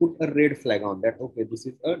put a red flag on that. Okay, this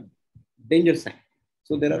is a danger sign.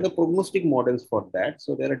 So there are the prognostic models for that.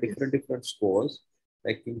 So there are different scores,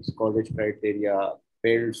 like King's College criteria,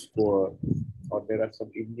 PELD score, or there are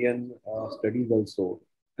some Indian studies also.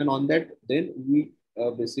 And on that, then we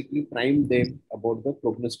basically prime them about the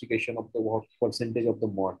prognostication of the what percentage of the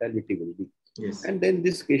mortality will be. Yes. And then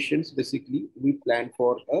these patients, basically, we plan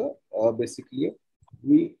for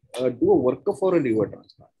we do a workup for a liver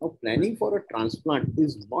transplant. Now, planning for a transplant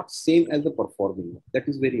is not same as the performing. That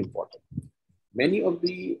is very important. Many of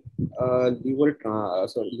the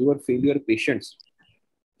liver failure patients,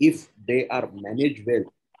 if they are managed well,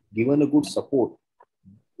 given a good support,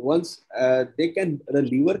 once the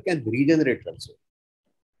liver can regenerate also.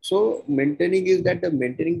 So maintaining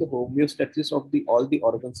the homeostasis of all the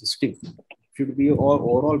organ system should be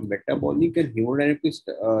overall metabolic and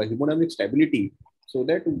hemodynamic stability, so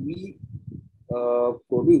that we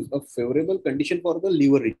produce a favorable condition for the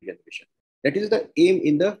liver regeneration. That is the aim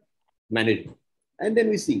in the management. And then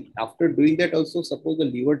we see after doing that also, suppose the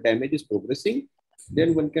liver damage is progressing,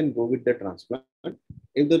 then one can go with the transplant.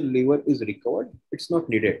 If the liver is recovered, it's not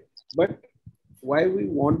needed. But why we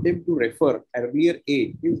want them to refer earlier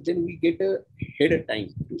age is then we get a head of time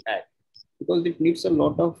to act, because it needs a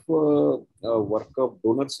lot of workup,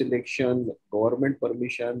 donor selection, government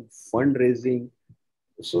permission, fundraising.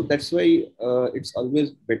 So that's why it's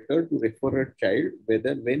always better to refer a child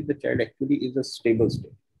when the child actually is a stable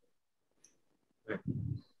state.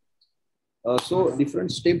 So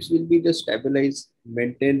different steps will be just stabilize,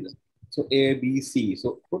 maintain. So A, B, C.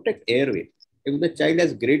 So protect airway. If the child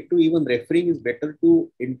has grade 2, even referring is better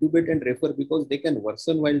to intubate and refer, because they can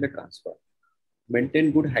worsen while the transfer.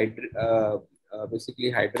 Maintain good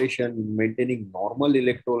basically hydration, maintaining normal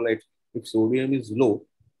electrolytes. If sodium is low,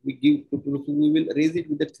 we will raise it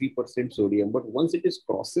with the 3% sodium. But once it is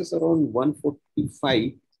processed around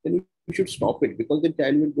 145, then we should stop it, because the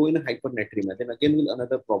child will go in a hypernatremia. Then again,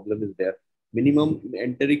 another problem is there. Minimum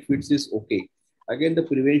enteric fits is okay. Again, the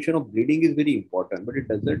prevention of bleeding is very important, but it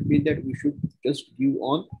doesn't mean that we should just give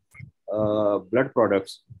on blood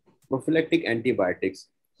products, prophylactic antibiotics,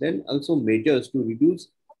 then also measures to reduce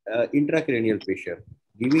intracranial pressure,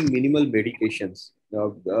 giving minimal medications,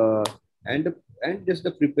 and just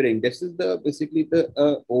the preparing. This is basically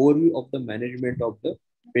the overview of the management of the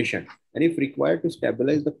patient. And if required to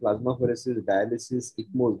stabilize the plasmapheresis, dialysis,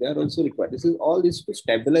 ECMO, they are also required. This to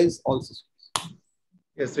stabilize all systems.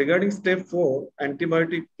 Yes, regarding step 4,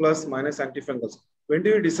 antibiotic plus minus antifungals. When do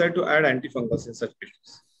you decide to add antifungals in such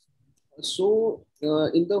patients? So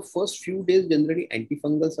in the first few days, generally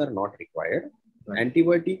antifungals are not required. Right.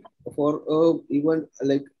 Antibiotic for even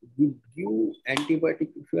like we give antibiotic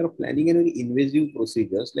if you are planning any invasive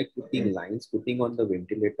procedures like putting lines, putting on the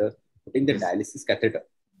ventilator, putting the dialysis catheter.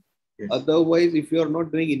 Yes. Otherwise, if you are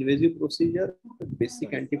not doing invasive procedure,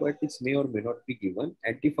 basic antibiotics may or may not be given.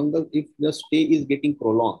 Antifungal, if the stay is getting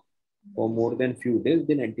prolonged for more than few days,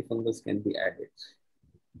 then antifungals can be added.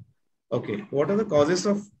 Okay. What are the causes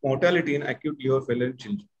of mortality in acute liver failure in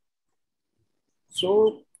children?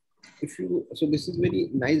 So, this is very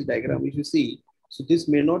nice diagram. If you see, so this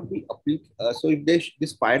may not be applicable. So if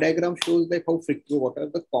this pie diagram shows like how frequent, what are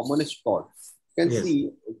the commonest cause. You can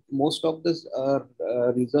see most of this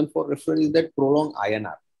reason for referral is that prolonged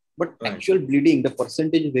INR, but actual bleeding, the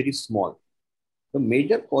percentage is very small. The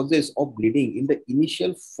major causes of bleeding in the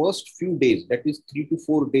initial first few days, that is 3 to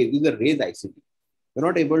 4 days, is a raised ICP. You're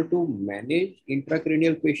not able to manage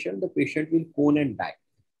intracranial patient, the patient will cone and die.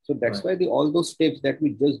 So that's why all those steps that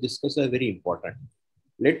we just discussed are very important.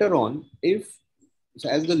 Later on,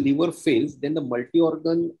 as the liver fails, then the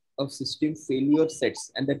multi-organ of system failure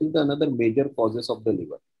sets, and that is another major causes of the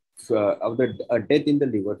liver, of the death in the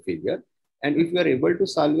liver failure. And if you are able to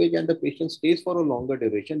salvage and the patient stays for a longer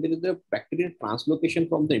duration, there is a bacterial translocation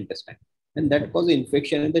from the intestine, and that causes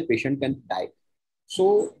infection and the patient can die.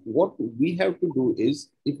 So what we have to do is,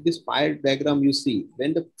 if this pie diagram you see,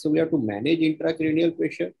 so we have to manage intracranial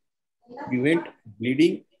pressure, prevent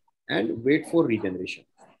bleeding, and wait for regeneration.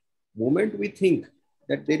 Moment we think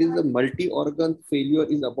that there is a multi-organ failure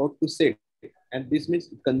is about to set, and this means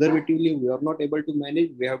conservatively we are not able to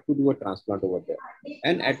manage, we have to do a transplant over there.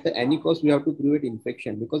 And at any cost, we have to prevent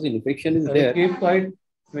infection, because infection is there. Keep quiet,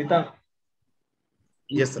 Smita.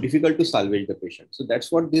 Yes, sir. Difficult to salvage the patient. So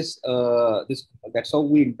that's what that's how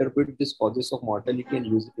we interpret these causes of mortality and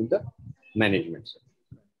use it in the management.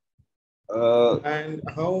 And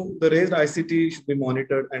how the raised ICT should be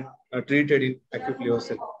monitored and treated in acute liver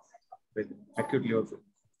failure.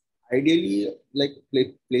 Ideally, like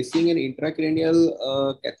placing an intracranial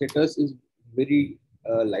catheters is very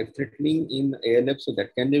life-threatening in ALF, so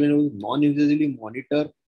that can be non-invasively monitored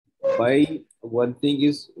by one thing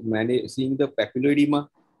is seeing the papilloedema.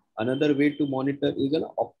 Another way to monitor is an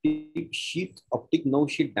optic nerve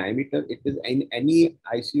sheath diameter. It is in any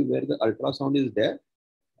ICU where the ultrasound is there.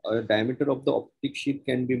 Diameter of the optic sheath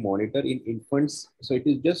can be monitored in infants. So it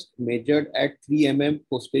is just measured at 3 mm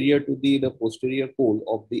posterior to the posterior pole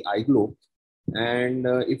of the eye globe. And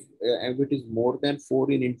if it is more than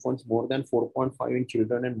 4 in infants, more than 4.5 in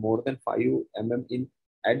children, and more than 5 mm in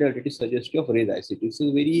adult, it is suggestive of raised ICT. It's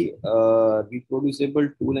a very reproducible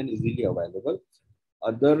tool and easily available.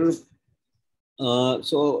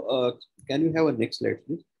 Can we have a next slide,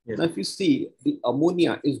 please? Yes. Now, if you see, the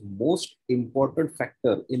ammonia is most important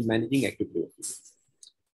factor in managing acute liver failure.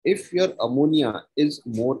 If your ammonia is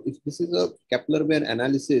more, if this is a Kaplan-Meier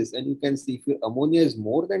analysis, and you can see if your ammonia is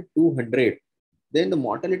more than 200, then the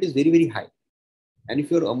mortality is very, very high. And if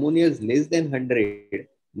your ammonia is less than 100,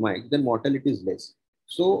 then mortality is less.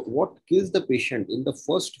 So what kills the patient in the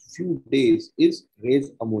first few days is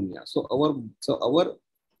raised ammonia. So our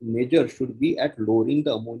measure should be at lowering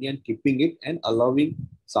the ammonia and keeping it and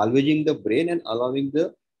salvaging the brain and allowing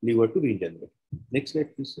the liver to regenerate. Next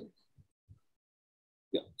slide, please.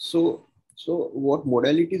 Yeah. So what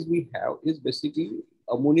modalities we have is basically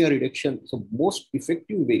ammonia reduction. So most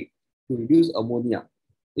effective way to reduce ammonia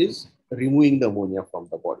is removing the ammonia from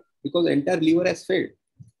the body, because the entire liver has failed.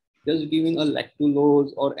 Just giving a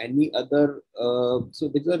lactulose or any other, so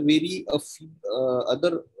these are very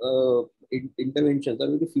other interventions are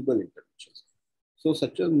very feeble interventions. So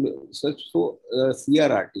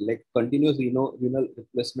CRRT, like continuous renal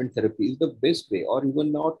replacement therapy, is the best way. Or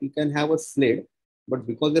even not, you can have a SLED, but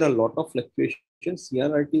because there are a lot of fluctuations,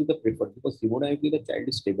 CRRT is the preferred, because hemodynamically the child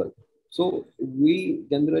is stable. So we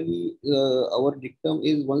generally, our dictum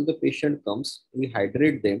is once the patient comes, we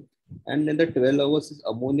hydrate them, and in the 12 hours,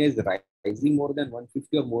 ammonia is rising more than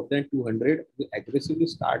 150 or more than 200, we aggressively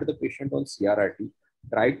start the patient on CRRT.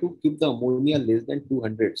 Try to keep the ammonia less than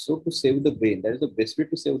 200. So to save the brain, that is the best way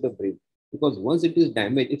to save the brain. Because once it is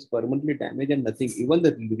damaged, it's permanently damaged and nothing. Even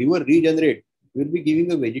the liver regenerate, we'll be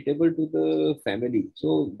giving a vegetable to the family.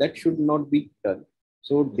 So that should not be done.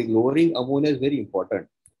 So the lowering ammonia is very important.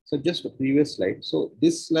 So just the previous slide. So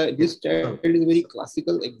this child is a very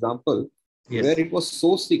classical example. Yes. Where it was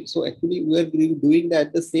so sick. So actually we are doing that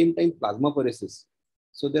at the same time plasmapheresis.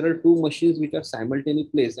 So there are two machines which are simultaneously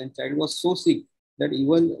placed, and child was so sick that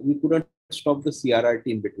even we couldn't stop the CRRT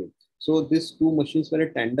in between. So these two machines were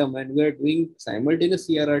a tandem, and we are doing simultaneous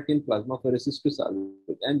CRRT and plasmapheresis to solve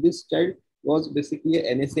it. And this child was basically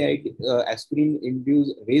a NSAID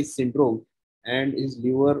aspirin-induced raised syndrome, and his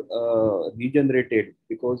liver regenerated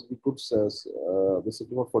because we could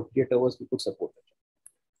basically for 48 hours we could support it.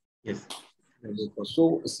 Yes.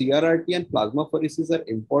 So CRRT and plasmapheresis are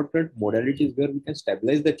important modalities where we can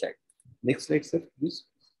stabilize the child. Next slide, sir, please.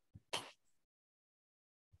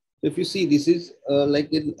 So if you see, this is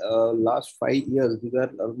like in last 5 years, these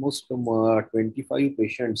are almost 25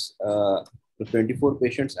 patients, 24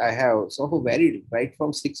 patients I have. So varied, right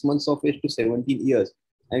from 6 months of age to 17 years.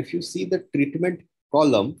 And if you see the treatment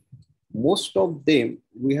column, most of them,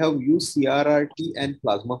 we have used CRRT and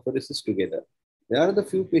plasmapheresis together. There are the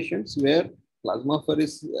few patients where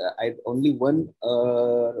plasmapheresis, only one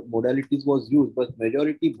modalities was used, but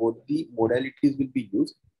majority both the modalities will be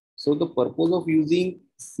used. So the purpose of using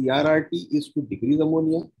CRRT is to decrease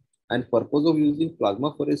ammonia, and purpose of using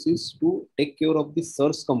plasmapheresis to take care of the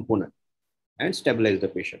SIRS component and stabilize the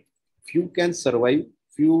patient. Few can survive,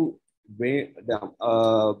 few may,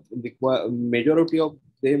 majority of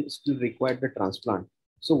them still require the transplant.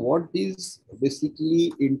 So what is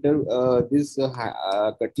basically this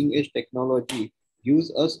cutting edge technology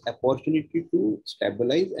gives us opportunity to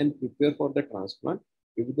stabilize and prepare for the transplant.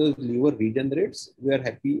 If the liver regenerates, we are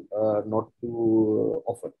happy not to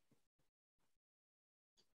offer.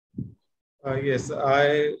 Yes,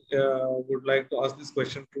 I would like to ask this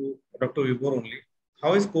question to Dr. Vibhor only.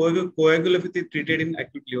 How is coagulopathy treated in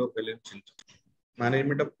acute liver failure children?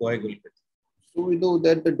 Management of coagulopathy. So we know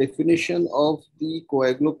that the definition of the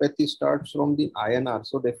coagulopathy starts from the INR.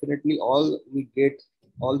 So definitely all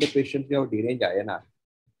the patients we have deranged INR.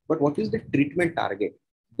 But what is the treatment target?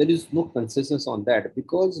 There is no consensus on that,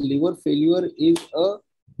 because liver failure is a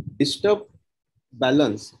disturbed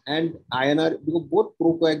balance, and INR, because both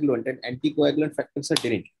procoagulant and anticoagulant factors are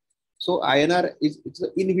deranged. So INR it's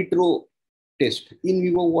an in vitro test. In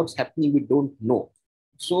vivo, what's happening, we don't know.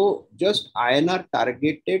 So just INR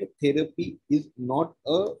targeted therapy is not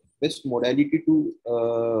a best modality to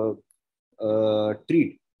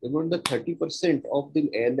treat. Even the 30% of the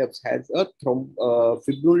ALFs has a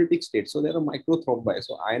fibrinolytic state. So there are microthrombi.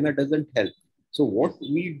 So INR doesn't help. So what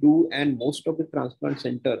we do, and most of the transplant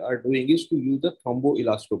center are doing, is to use a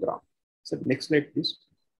thromboelastogram. So next slide, please.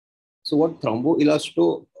 So what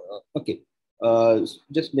thromboelasto? Okay.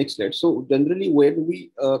 Just next slide. So generally, when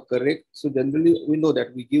we correct, so generally we know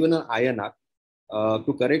that we given an INR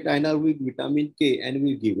to correct INR with vitamin K, and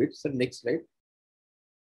we give it. So next slide.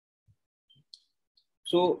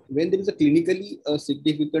 So when there is a clinically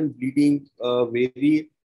significant bleeding,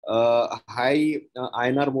 very high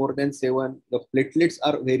INR more than 7, the platelets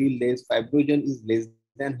are very less, fibrogen is less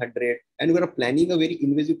than 100, and we are planning a very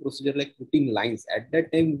invasive procedure like putting lines. At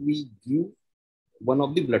that time, we give one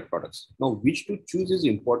of the blood products. Now, which to choose is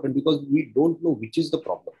important because we don't know which is the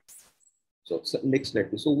problem. So next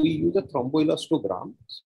slide. So we use a thromboelastogram.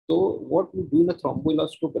 So what we do in a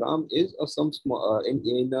thromboelastogram is some small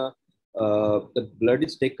the blood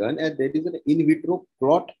is taken and there is an in vitro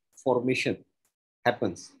clot formation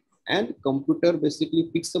happens, and computer basically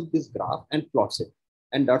picks up this graph and plots it,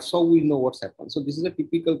 and that's how we know what's happened. So this is a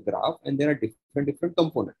typical graph, and there are different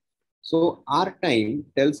components. So our time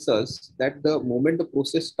tells us that the moment the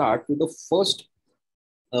process starts with the first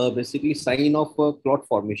basically sign of clot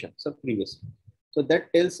formation, so previously. So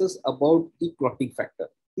that tells us about the clotting factor.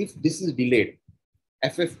 If this is delayed,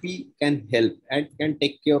 FFP can help and can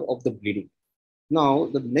take care of the bleeding. Now,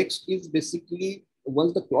 the next is basically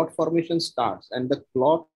once the clot formation starts and the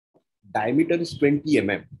clot diameter is 20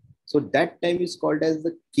 mm. So that time is called as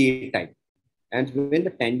the K time. And when the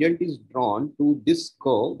tangent is drawn to this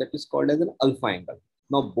curve, that is called as an alpha angle.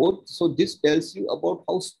 Now both, so this tells you about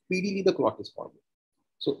how speedily the clot is forming.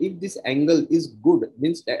 So if this angle is good,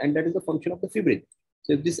 means, and that is the function of the fibrin.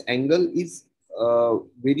 So if this angle is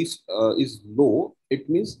is low, it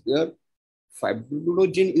means the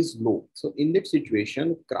fibrinogen is low. So in that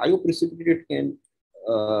situation, cryoprecipitate can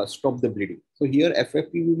stop the bleeding. So here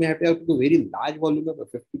FFP, we may have to have a very large volume of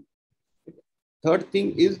FFP. Third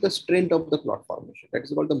thing is the strength of the clot formation. That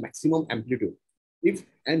is called the maximum amplitude. If,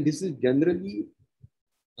 and this is generally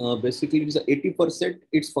basically it is 80%,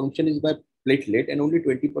 its function is by platelet and only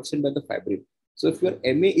 20% by the fibrin. So if your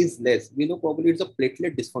MA is less, we know probably it's a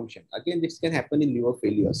platelet dysfunction. Again, this can happen in liver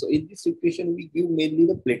failure. So in this situation, we give mainly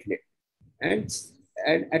the platelet. And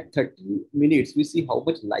at 30 minutes, we see how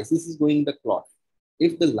much lysis is going in the clot.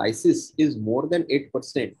 If the lysis is more than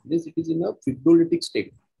 8%, means it is in a fibrinolytic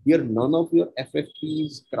state. Here, none of your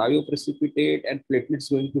FFPs, cryoprecipitate, and platelets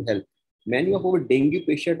going to help. Many of our dengue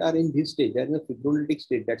patients are in this stage. They are in a fibrinolytic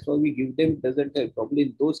state. That's why we give them, doesn't help. Probably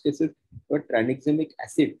in those cases, your tranexamic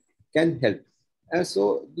acid can help. And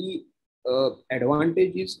so the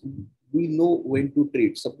advantage is we know when to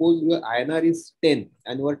treat. Suppose your INR is 10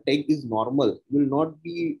 and your TEG is normal, you will not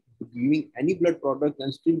be giving any blood product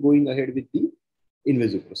and still going ahead with the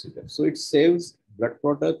invasive procedure. So it saves blood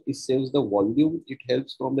product, it saves the volume, it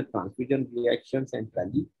helps from the transfusion reactions and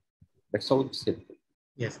rally. That's how it's helpful.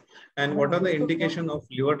 Yes. And what are the indication of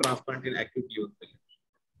liver transplant in acute liver failure?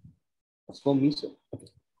 For me, sir. Okay.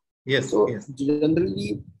 Yes. So yes.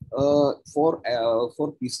 generally, for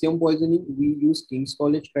PCM poisoning, we use King's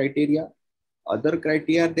College criteria. Other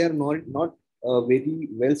criteria, they are not very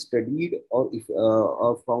well studied or if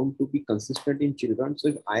are found to be consistent in children. So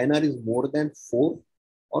if INR is more than 4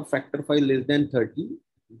 or factor 5 less than 30,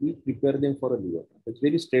 we prepare them for a liver. It's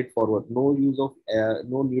very straightforward. No use of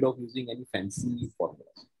no need of using any fancy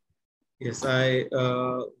formulas. Yes, I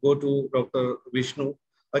go to Dr. Vishnu.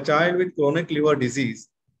 A child with chronic liver disease,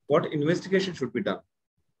 what investigation should be done?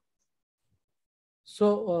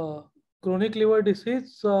 So, chronic liver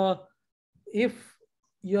disease, if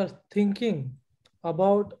you are thinking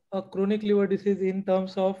about a chronic liver disease in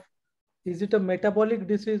terms of, is it a metabolic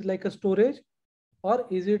disease like a storage, or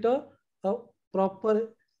is it a proper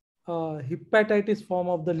hepatitis form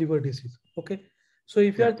of the liver disease? Okay. So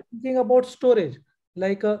if you are thinking about storage,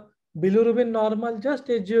 like a bilirubin normal, just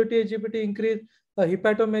SGOT, SGPT increase, a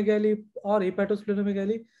hepatomegaly or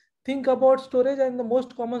hepatosplenomegaly, think about storage, and the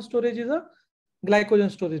most common storage is a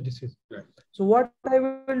glycogen storage disease. Right. So what I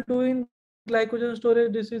will do in glycogen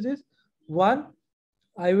storage disease is, one,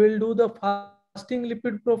 I will do the fasting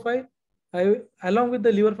lipid profile. Along with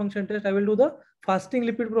the liver function test, I will do the fasting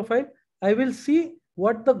lipid profile. I will see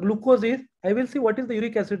what the glucose is. I will see what is the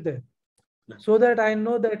uric acid there. Right. So that I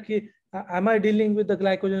know that am I dealing with the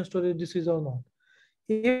glycogen storage disease or not.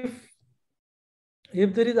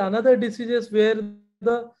 If there is another diseases where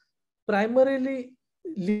the primarily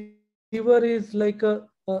liver is like a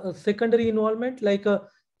secondary involvement, like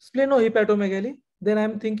splenohepatomegaly, then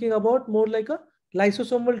I'm thinking about more like a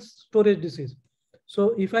lysosomal storage disease.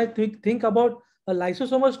 So if I think about a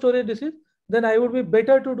lysosomal storage disease, then I would be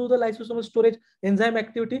better to do the lysosomal storage enzyme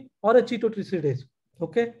activity or a chetotriosidase.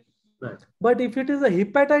 Okay. Right. But if it is a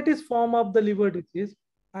hepatitis form of the liver disease,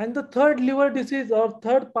 and the third liver disease or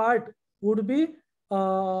third part would be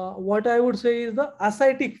what I would say is the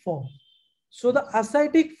ascitic form. So the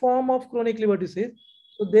ascitic form of chronic liver disease,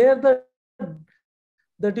 so there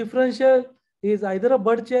the differential is either a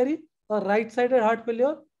bird cherry, a right-sided heart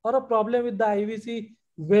failure, or a problem with the IVC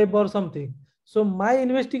web or something. So my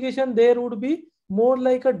investigation there would be more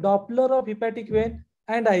like a Doppler of hepatic vein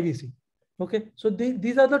and IVC. Okay, so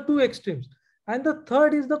these are the two extremes. And the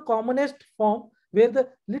third is the commonest form where the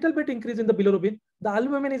little bit increase in the bilirubin, the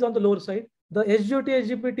albumin is on the lower side, the SGOT,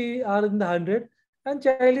 SGPT are in the 100, and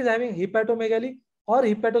child is having hepatomegaly or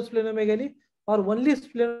hepatosplenomegaly or only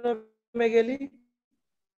splenomegaly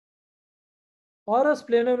or a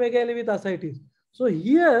splenomegaly with ascites. So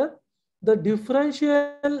here the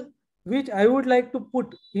differential which I would like to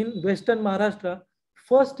put in Western Maharashtra,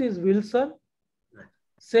 first is Wilson,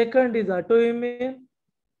 second is autoimmune,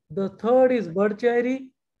 the third is Burcheri,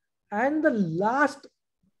 and the last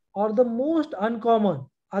or the most uncommon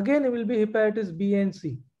again will be hepatitis B and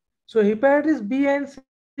C. So hepatitis B and C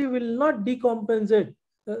will not decompensate.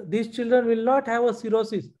 These children will not have a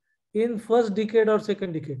cirrhosis in first decade or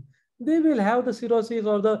second decade. They will have the cirrhosis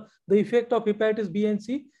or the effect of hepatitis B and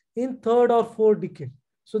C in third or fourth decade.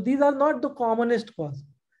 So these are not the commonest cause.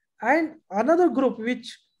 And another group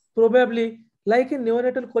which probably like in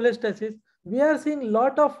neonatal cholestasis, we are seeing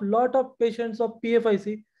lot of patients of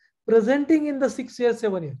PFIC presenting in the 6 years,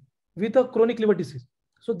 7 years with a chronic liver disease.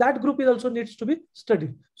 So that group is also needs to be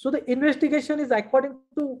studied. So the investigation is according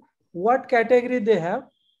to what category they have,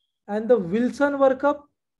 and the Wilson workup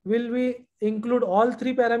will be include all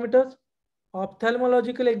three parameters: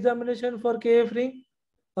 ophthalmological examination for KF ring,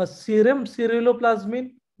 a serum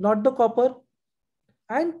ceruloplasmin, not the copper,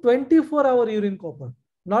 and 24-hour urine copper,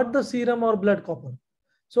 not the serum or blood copper.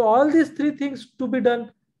 So all these three things to be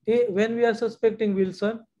done when we are suspecting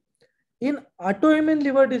Wilson. In autoimmune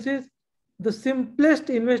liver disease, the simplest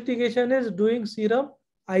investigation is doing serum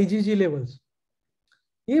IgG levels.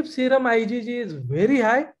 If serum IgG is very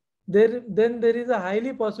high, then there is a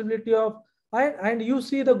highly possibility of, and you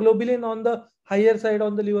see the globulin on the higher side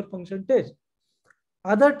on the liver function test.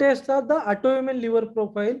 Other tests are the autoimmune liver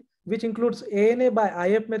profile, which includes ANA by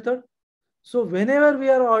IAP method. So whenever we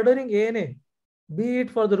are ordering ANA, be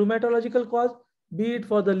it for the rheumatological cause, be it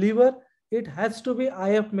for the liver, it has to be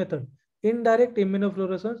IAP method, indirect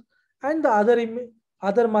immunofluorescence, and the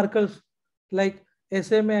other markers like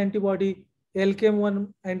SMA antibody,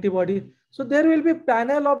 LKM1 antibody. So there will be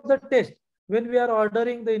panel of the test when we are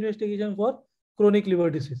ordering the investigation for chronic liver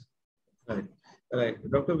disease. Right.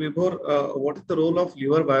 Right. Dr. Vibhor, what is the role of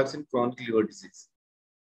liver biopsy in chronic liver disease?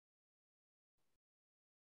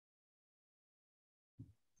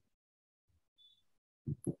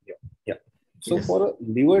 Yeah. So yes, for a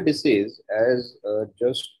liver disease, as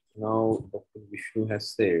just now Dr. Vishnu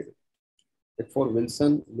has said, that for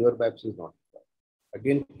Wilson, liver biopsy is not required.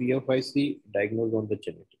 Again, PFIC diagnosed on the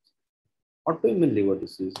genetics. Autoimmune liver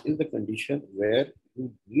disease is the condition where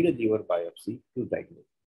you need a liver biopsy to diagnose.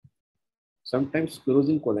 Sometimes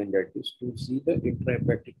sclerosing cholangitis, to see the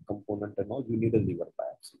intrahepatic component and all, you need a liver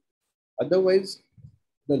biopsy. Otherwise,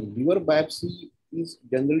 the liver biopsy is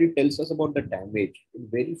generally tells us about the damage. In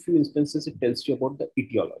very few instances, it tells you about the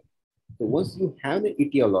etiology. So once you have the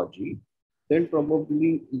etiology, then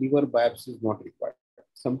probably liver biopsy is not required.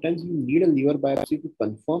 Sometimes you need a liver biopsy to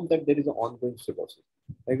confirm that there is an ongoing cirrhosis.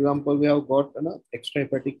 For example, we have got an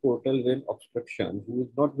extrahepatic portal vein obstruction, who is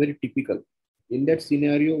not very typical. In that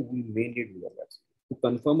scenario, we may need liver biopsy. To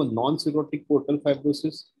confirm a non-cirrhotic portal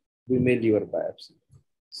fibrosis, we may liver biopsy.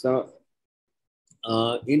 So,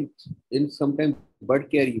 in sometimes blood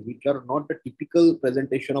carry, which are not the typical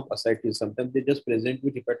presentation of ascites, sometimes they just present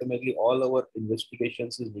with hepatomegaly. All our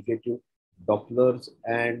investigations is negative. Dopplers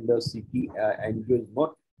and CT angio is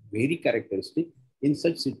not very characteristic. In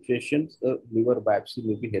such situations, liver biopsy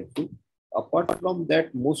may be helpful. Apart from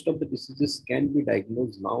that, most of the diseases can be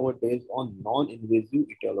diagnosed nowadays on non-invasive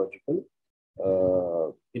etiological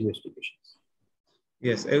investigations.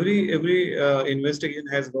 Yes, every investigation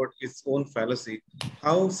has got its own fallacy.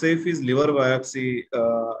 How safe is liver biopsy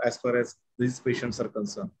as far as these patients are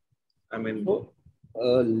concerned? I mean, so,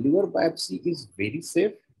 liver biopsy is very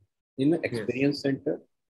safe in an experience center.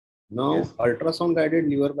 Now, ultrasound guided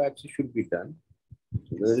liver biopsy should be done.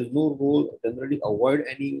 So there is no rule. Generally, avoid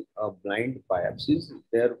any blind biopsies.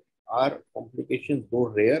 There are complications, though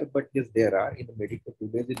rare, but yes, there are in the medical,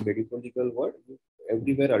 today's in medical legal world,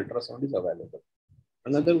 everywhere ultrasound is available.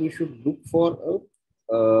 Another, we should look for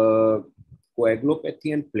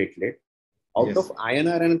coagulopathy and platelet. Out of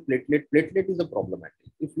INR and platelet is a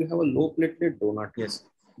problematic. If you have a low platelet, do not.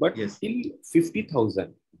 But till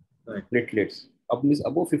 50,000 platelets,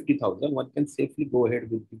 above 50,000, one can safely go ahead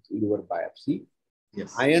with liver biopsy.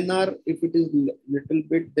 INR, if it is little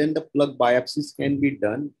bit, then the plug biopsies can be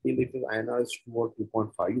done till if INR is 2 or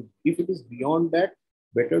 2.5. If it is beyond that,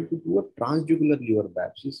 better to do a transjugular liver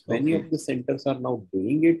biopsies. Many of the centers are now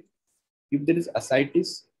doing it. If there is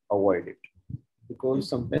ascites, avoid it, because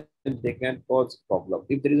sometimes they can cause problem.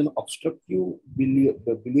 If there is an obstructive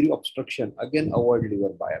biliary obstruction, again avoid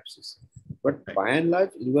liver biopsies. But by and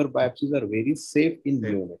large, liver biopsies are very safe in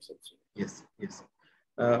neonates also. Yes.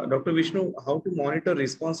 Dr. Vishnu, how to monitor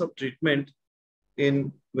response of treatment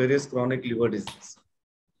in various chronic liver diseases?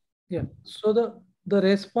 Yeah, so the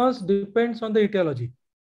response depends on the etiology.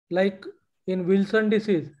 Like in Wilson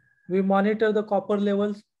disease, we monitor the copper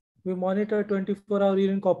levels, we monitor 24-hour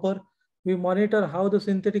urine copper, we monitor how the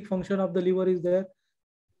synthetic function of the liver is there.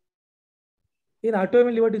 In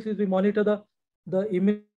autoimmune liver disease, we monitor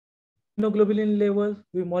the immunoglobulin levels,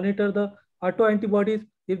 we monitor the autoantibodies.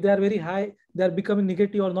 If they are very high, they are becoming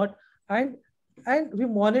negative or not, and we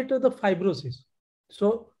monitor the fibrosis.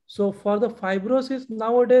 So for the fibrosis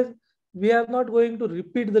nowadays, we are not going to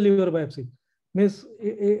repeat the liver biopsy. Means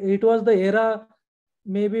it was the era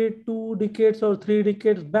maybe 2 decades or 3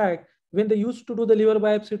 decades back when they used to do the liver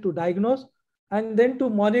biopsy to diagnose and then to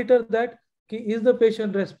monitor that is the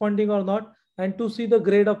patient responding or not and to see the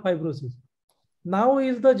grade of fibrosis. Now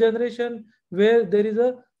is the generation where there is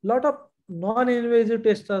a lot of non-invasive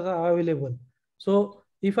tests are available. So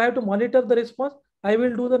if I have to monitor the response, I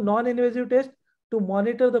will do the non-invasive test to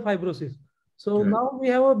monitor the fibrosis. So now we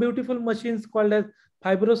have a beautiful machines called as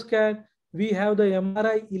FibroScan. We have the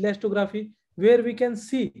MRI elastography where we can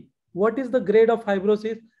see what is the grade of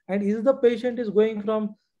fibrosis and is the patient is going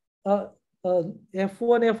from F1,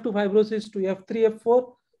 F2 fibrosis to F3,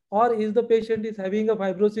 F4, or is the patient is having a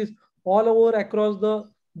fibrosis all over across the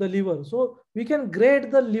liver. So we can grade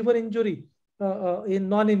the liver injury in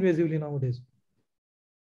non-invasively nowadays.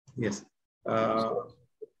 Yes. Dr.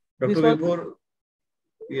 Vibhor,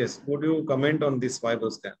 yes, would you comment on this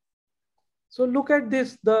FibroScan? So look at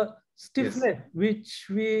this, the stiffness which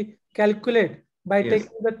we calculate by taking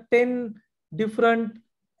the 10 different,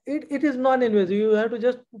 it is non-invasive. You have to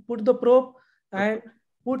just put the probe and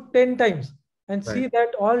put 10 times and see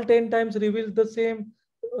that all 10 times reveals the same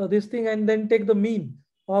this thing, and then take the mean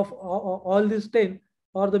of all these 10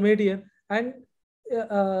 or the median, and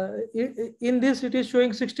in this it is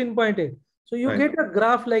showing 16.8. So you get a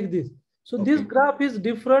graph like this. So this graph is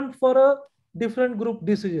different for a different group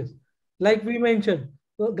diseases. Like we mentioned,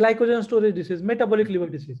 glycogen storage disease, metabolic liver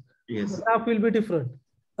disease. The graph will be different.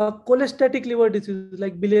 Cholestatic liver disease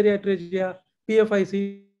like biliary atresia,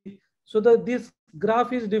 PFIC. So this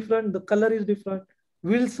graph is different. The color is different.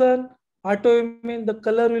 Wilson, autoimmune, the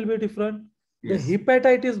color will be different. The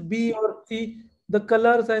hepatitis B or C, the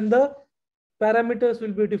colors and the parameters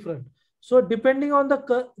will be different. So depending on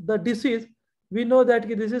the disease, we know that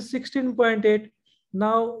this is 16.8.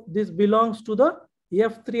 Now this belongs to the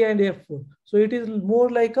F3 and F4. So it is more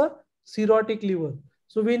like a cirrhotic liver.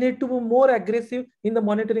 So we need to be more aggressive in the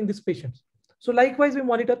monitoring these patients. So likewise we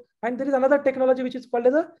monitor, and there is another technology which is called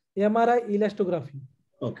as a MRI elastography.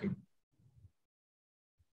 Okay.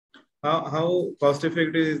 How cost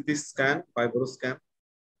effective is this scan, FibroScan?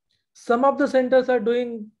 Some of the centers are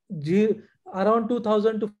doing around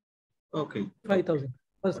 2,000 to 5,000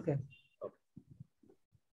 per scan.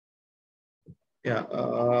 Yeah,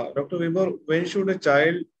 Dr. Vibhor, when should a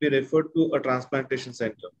child be referred to a transplantation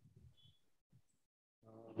center?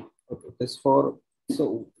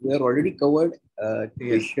 So we are already covered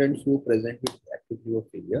patients who present with active liver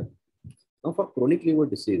failure. Now for chronic liver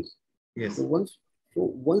disease, so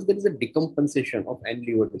once there is a decompensation of end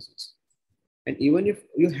liver disease, and even if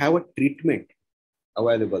you have a treatment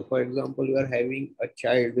available, for example, you are having a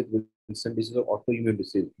child with Wilson disease or autoimmune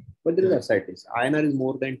disease, but there is ascites, INR is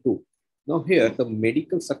more than 2. Now here, the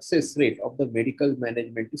medical success rate of the medical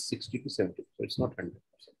management is 60 to 70%. So it's not 100%.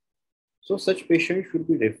 So such patients should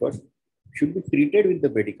be referred, should be treated with the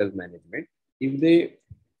medical management. If they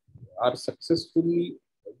are successfully,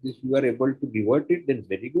 if you are able to divert it, then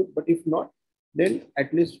very good. But if not, then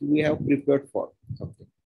at least we have prepared for something.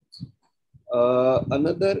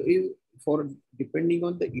 Another is for depending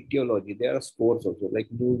on the etiology, there are scores also, like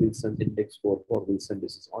New Wilson's index score for Wilson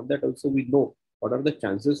disease. On that also we know what are the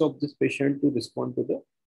chances of this patient to respond to the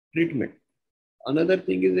treatment. Another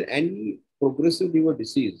thing is any progressive liver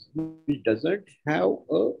disease which doesn't have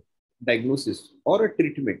a diagnosis or a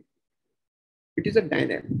treatment, it is a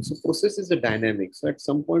dynamic. So process is a dynamic. So at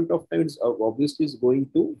some point of time, it's obviously is going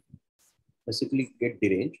to basically get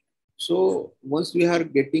deranged. So once we are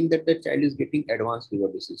getting that the child is getting advanced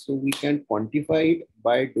liver disease, so we can quantify it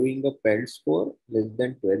by doing a PELD score less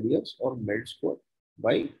than 12 years or MELD score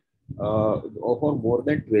by for more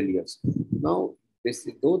than 12 years. Now,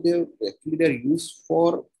 though they're used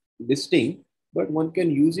for listing, but one can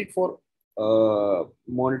use it for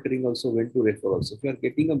monitoring also when to refer also. If you are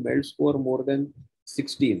getting a MELD score more than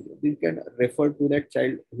 16, you can refer to that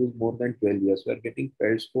child who is more than 12 years. We are getting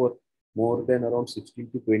PELD score more than around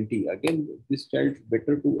 16 to 20. Again, this child,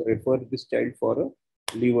 better to refer this child for a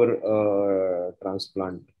liver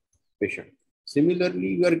transplant patient.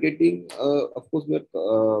 Similarly, we are getting, of course, we are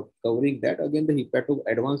covering that. Again, the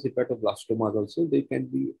advanced hepatoblastomas also, they can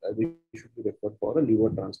be, they should be referred for a liver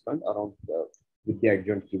transplant around with the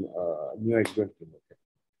adjuvant neoadjuvant chemotherapy.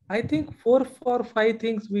 I think 4 or 5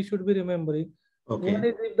 things we should be remembering. Okay. One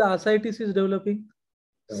is if the ascites is developing.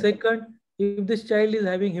 Okay. Second, if this child is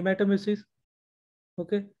having hematemesis.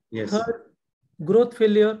 Okay. Yes. Third, growth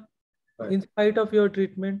failure in spite of your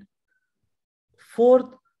treatment.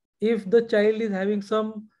 Fourth, if the child is having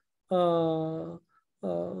some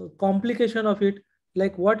complication of it,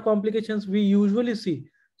 like what complications we usually see.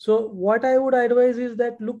 So what I would advise is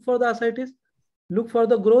that look for the ascites, look for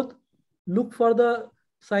the growth, look for the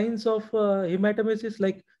signs of hematemesis,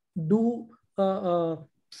 like do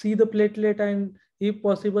see the platelet and if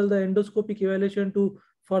possible the endoscopic evaluation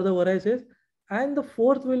for the varices. And the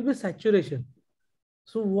fourth will be saturation.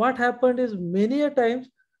 So what happened is many a times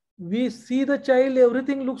we see the child,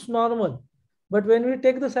 everything looks normal. But when we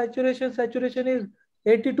take the saturation is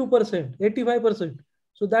 82%, 85%.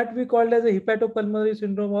 So that we called as a hepatopulmonary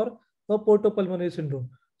syndrome or a portopulmonary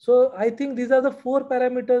syndrome. So I think these are the 4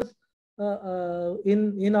 parameters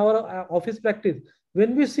in our office practice.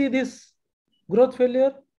 When we see this growth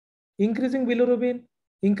failure, increasing bilirubin,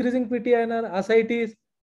 increasing PTINR, ascites,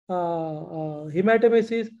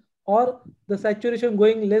 hematemesis, or the saturation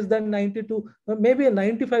going less than 92, maybe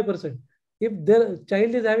 95%. If the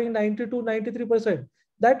child is having 92, 93%,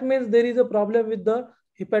 that means there is a problem with the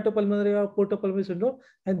hepatopulmonary or portopulmonary syndrome.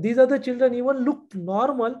 And these are the children even look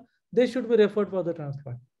normal, they should be referred for the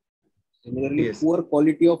transplant. Similarly, yes, poor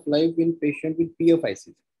quality of life in patient with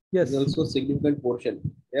PFIC. Yes. Is also a significant portion.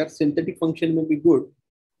 Their synthetic function may be good,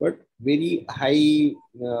 but very high,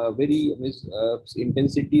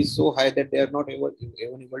 intensity is so high that they are not even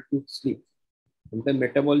able to sleep. And the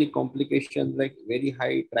metabolic complications like very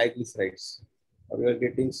high triglycerides, or we are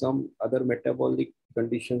getting some other metabolic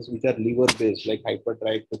conditions which are liver-based, like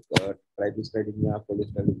hypertriglyceridemia,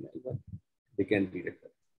 cholesterol, they can be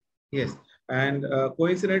referred. Yes, and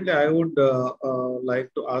coincidentally, I would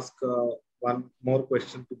like to ask one more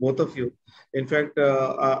question to both of you. In fact,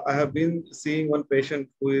 I have been seeing one patient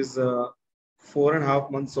who is 4.5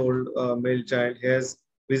 months old, male child. He has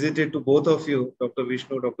visited to both of you, Dr.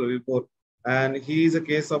 Vishnu, Dr. Vibhor, and he is a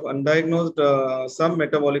case of undiagnosed some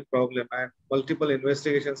metabolic problem, and multiple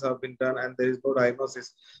investigations have been done and there is no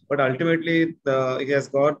diagnosis. But ultimately, he has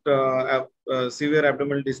got severe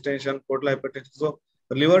abdominal distension, portal hypertension. So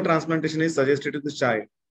liver transplantation is suggested to the child.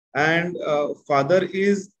 And father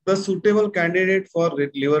is the suitable candidate for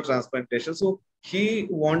liver transplantation. So he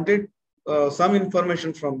wanted some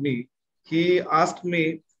information from me. He asked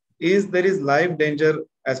me, there is life danger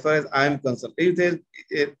as far as I am concerned?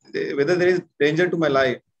 Whether there is danger to my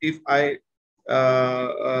life if I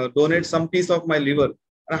donate some piece of my liver,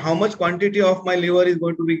 and how much quantity of my liver is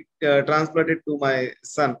going to be transplanted to my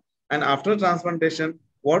son? And after transplantation,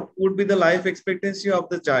 what would be the life expectancy of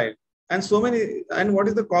the child? And so many, and what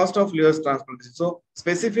is the cost of liver transplantation? So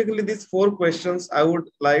specifically these 4 questions I would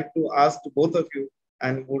like to ask to both of you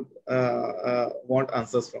and would want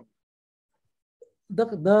answers from.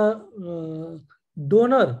 The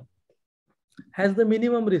donor has the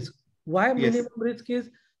minimum risk. Why minimum risk is?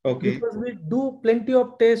 Okay. Because we do plenty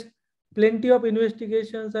of tests, plenty of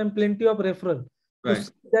investigations, and plenty of referral to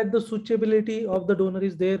see that the suitability of the donor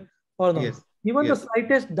is there or not. Yes. Even the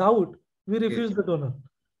slightest doubt, we refuse the donor.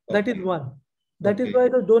 That is one. That is why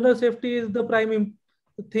the donor safety is the prime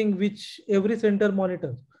thing which every center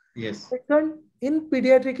monitors. Yes. Second, in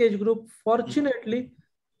pediatric age group, fortunately,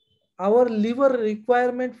 our liver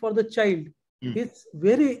requirement for the child is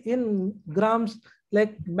very in grams,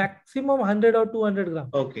 like maximum 100 or 200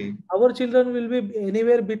 grams. Okay. Our children will be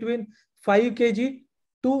anywhere between 5 kg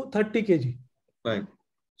to 30 kg. Right.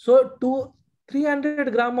 So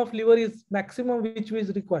 300 grams of liver is maximum which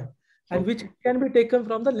is required, and which can be taken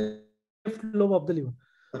from the lobe of the liver.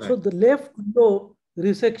 Right. So the left lobe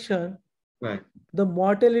resection, right, the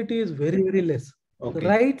mortality is very, very less. okay. The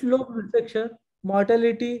right lobe resection,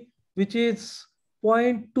 mortality, which is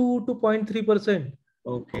 0.2 to 0.3%,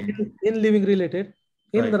 okay. in living related,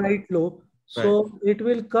 in Right. the right lobe. So Right. it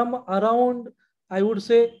will come around, I would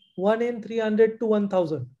say, 1 in 300 to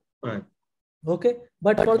 1000. Right. Okay.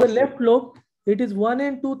 But for the left lobe, it is 1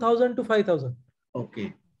 in 2000 to 5000.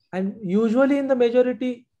 Okay. And usually in the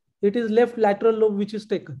majority, it is left lateral lobe which is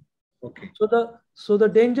taken. Okay. So the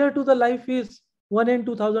danger to the life is 1 in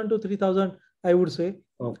 2000 to 3000, I would say.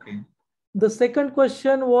 Okay. The second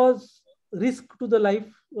question was risk to the life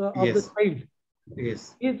of Yes. the child.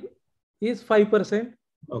 Yes. Is 5%.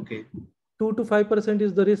 Okay. 2 to 5%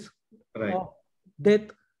 is the risk Right. of death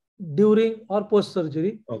during or post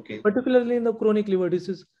surgery. Okay. Particularly in the chronic liver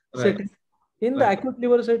disease Right. setting. In the acute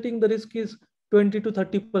liver setting, the risk is 20 to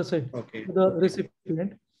 30% Okay. to the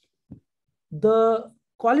recipient. The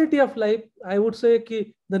quality of life, I would say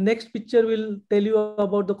the next picture will tell you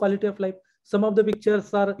about the quality of life. Some of the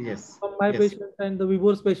pictures are from my patient and the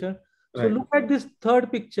Vibhor's patient. So look at this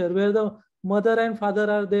third picture where the mother and father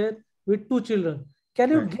are there with 2 children.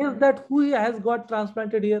 Can you guess that who has got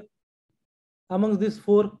transplanted here amongst these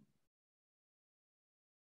 4?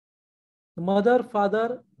 The mother,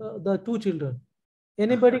 father, the 2 children.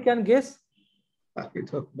 Anybody can guess? I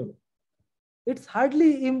don't know. It's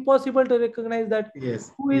hardly impossible to recognize that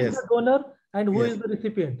who is the donor and who is the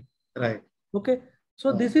recipient. Right. Okay.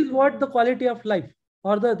 So this is what the quality of life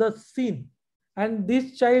or the scene. And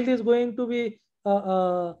this child is going to be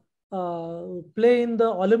play in the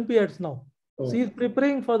Olympiads now. Oh. She is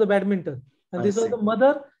preparing for the badminton. And this was the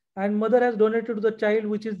mother, and mother has donated to the child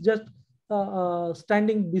which is just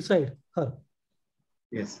standing beside her.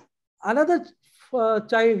 Yes. Another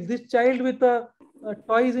child, this child with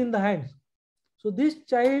toys in the hands. So this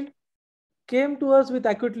child came to us with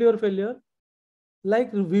acute liver failure.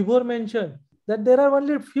 Like Vibhor mentioned, that there are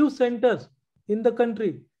only few centers in the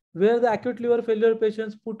country where the acute liver failure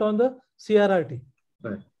patients put on the CRRT.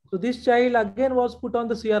 Right. So this child again was put on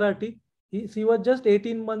the CRRT. She was just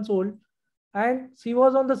 18 months old, and she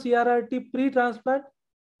was on the CRRT pre-transplant,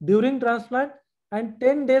 during transplant, and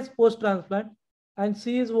 10 days post-transplant. And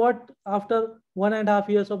she is what, after 1.5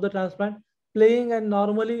 years of the transplant, playing, and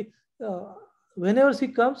normally whenever she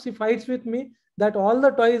comes, she fights with me that all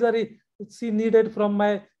the toys are she needed from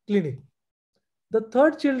my clinic. The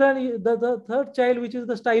third third child, which is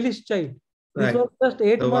the stylish child, this was just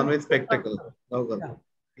 8 months. The one with spectacle. Yeah.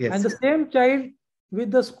 Yes. And the same child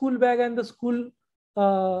with the school bag and the school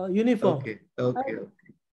uniform. Okay. Okay.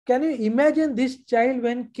 Can you imagine this child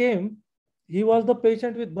when came? He was the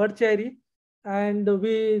patient with Burchari, and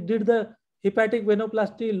we did the hepatic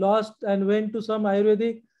venoplasty, lost, and went to some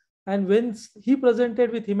Ayurvedic. And when he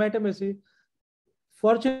presented with hematemesis,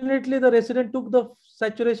 fortunately, the resident took the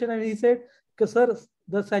saturation and he said, sir,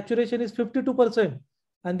 the saturation is 52%,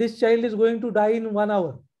 and this child is going to die in 1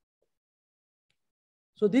 hour.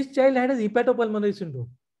 So this child had a hepatopulmonary syndrome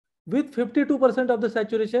with 52% of the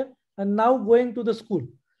saturation, and now going to the school.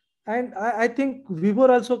 And I think Vibhor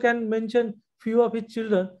also can mention few of his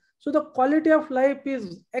children. So the quality of life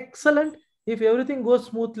is excellent if everything goes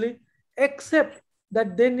smoothly, except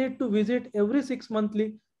that they need to visit every 6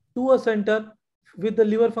 monthly to a center with the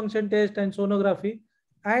liver function test and sonography,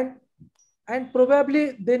 and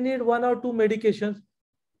probably they need 1 or 2 medications.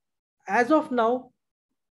 As of now,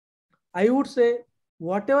 I would say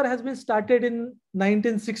whatever has been started in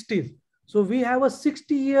 1960s. So we have a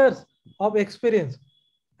 60 years of experience.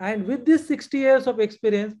 And with this 60 years of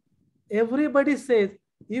experience, everybody says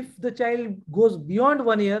if the child goes beyond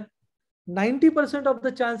 1 year, 90% of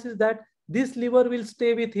the chances that this liver will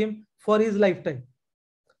stay with him for his lifetime.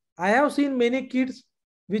 I have seen many kids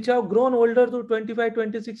which have grown older to 25,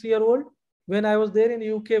 26-year-old when I was there in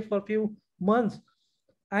UK for a few months.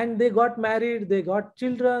 And they got married, they got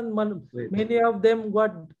children. Many of them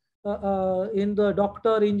got in the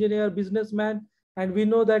doctor, engineer, businessman. And we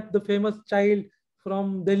know that the famous child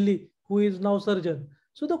from Delhi who is now surgeon.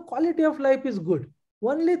 So the quality of life is good.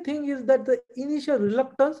 Only thing is that the initial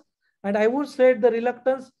reluctance, and I would say the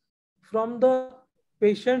reluctance from the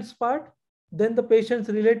patient's part, then the patient's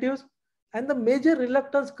relatives, and the major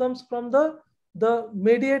reluctance comes from the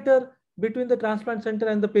mediator between the transplant center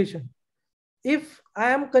and the patient. If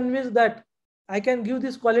I am convinced that I can give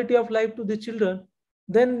this quality of life to the children,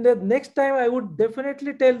 then the next time I would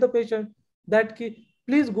definitely tell the patient that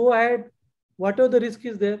please go ahead, whatever the risk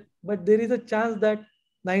is there, but there is a chance that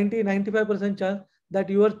 90-95% chance that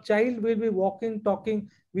your child will be walking, talking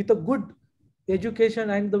with a good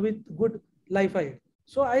education and with good life ahead.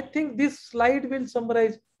 So I think this slide will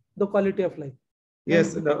summarize the quality of life.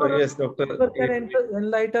 Yes, yes, doctor. Can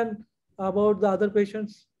enlighten about the other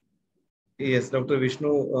patients? Yes, Dr.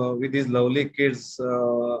 Vishnu, with these lovely kids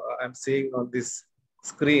I'm seeing on this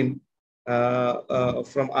screen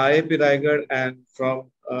from IAP Raigad and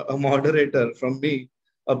from a moderator from me,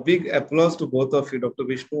 a big applause to both of you, Dr.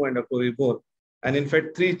 Vishnu and Dr. Vibhor. And in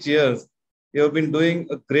fact, 3 cheers. You have been doing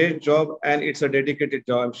a great job and it's a dedicated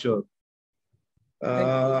job, I'm sure.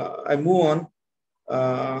 I move on.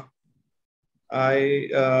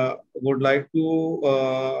 I would like to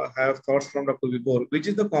have thoughts from Dr. Vibhor. Which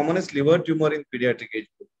is the commonest liver tumor in pediatric age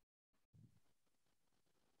group?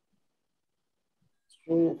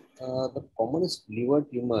 So the commonest liver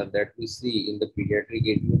tumor that we see in the pediatric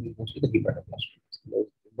age group is mostly the hepatoblastomas,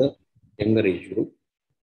 the younger age group.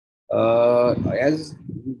 As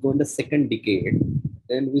we go in the second decade,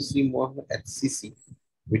 then we see more of the HCC,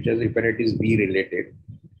 which is hepatitis B related.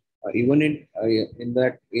 Even in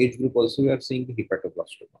that age group also we are seeing the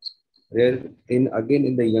hepatoblastomas. Where again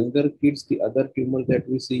in the younger kids, the other tumor that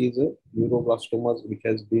we see is a neuroblastomas, which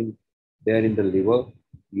has been there in the liver,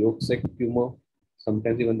 yolk sac tumor,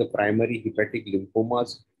 sometimes even the primary hepatic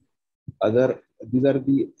lymphomas. These are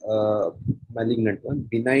the malignant ones.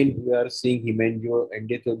 Benign, we are seeing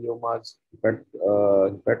hemangioendotheliomas,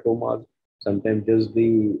 hepatomas, sometimes just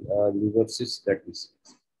the liver cysts that we see.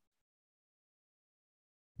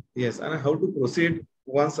 Yes, and how to proceed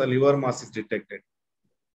once a liver mass is detected?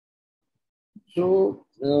 So,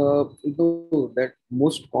 that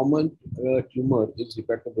most common tumor is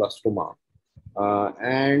hepatoblastoma,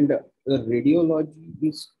 and the radiology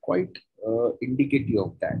is quite indicative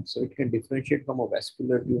of that. So, it can differentiate from a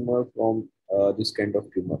vascular tumor from this kind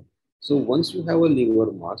of tumor. So, once you have a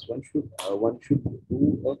liver mass, one should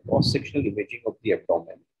do a cross-sectional imaging of the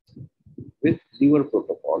abdomen with liver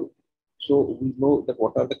protocol. So we know that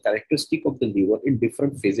what are the characteristics of the liver in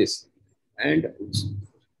different phases, and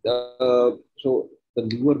so the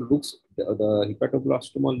liver looks, the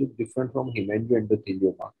hepatoblastoma look different from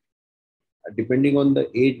hemangioendothelioma. Depending on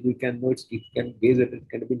the age, we can know it can gaze at it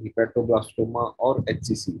can be hepatoblastoma or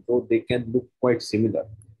HCC, so they can look quite similar.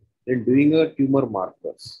 Then doing a tumor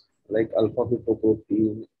markers like alpha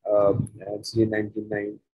fetoprotein and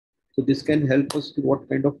CA19-9. So this can help us to what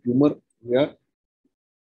kind of tumor we are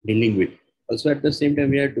dealing with. Also, at the same time,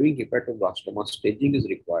 we are doing hepatoblastoma, staging is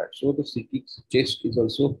required. So the CT chest is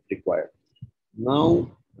also required. Now,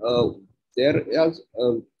 there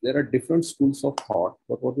are different schools of thought,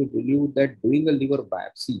 but what we believe that doing a liver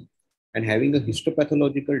biopsy and having a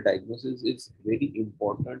histopathological diagnosis is very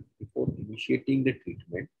important before initiating the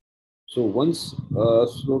treatment. So once,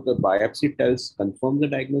 so the biopsy confirms the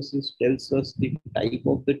diagnosis, tells us the type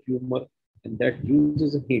of the tumor, and that gives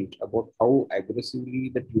us a hint about how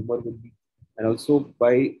aggressively the tumor will be. And also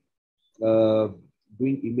by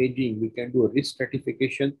doing imaging, we can do a risk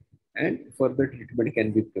stratification and further treatment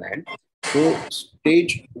can be planned. So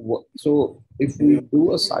so if we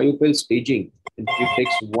do a SIOPEL staging, it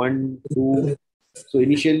takes 1, 2. So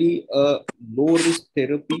initially, low risk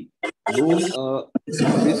therapy, low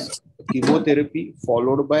risk chemotherapy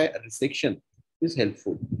followed by resection is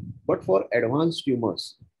helpful. But for advanced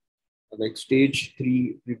tumors, like stage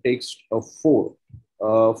 3, it takes 4.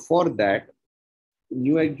 For that,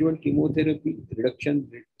 neoadjuvant chemotherapy, reduction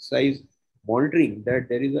size, monitoring that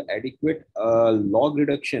there is an adequate log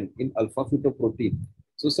reduction in alpha fetoprotein.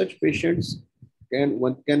 So such patients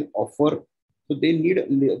one can offer. So they need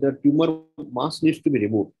the tumor mass needs to be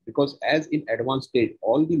removed, because as in advanced stage,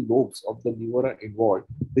 all the lobes of the liver are involved.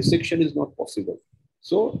 Resection is not possible.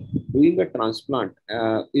 So doing a transplant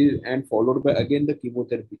and followed by again the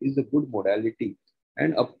chemotherapy is a good modality,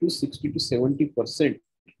 and up to 60 to 70%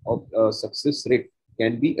 of success rate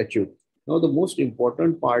can be achieved. Now the most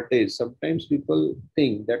important part is sometimes people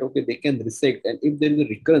think that okay, they can resect, and if there is a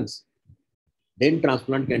recurrence, then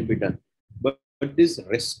transplant can be done. But this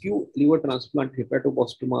rescue liver transplant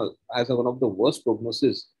hepatoblastoma has one of the worst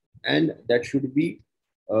prognosis, and that should be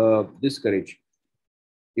discouraged.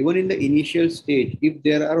 Even in the initial stage, if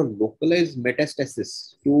there are localized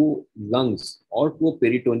metastasis to lungs or to a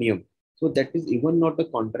peritoneum, so that is even not a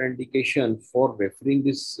contraindication for referring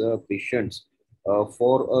these patients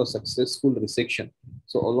for a successful resection.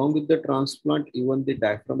 So along with the transplant, even the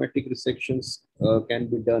diaphragmatic resections can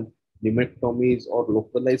be done. Pneumectomies or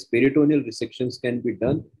localized peritoneal resections can be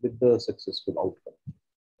done with the successful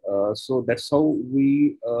outcome. So that's how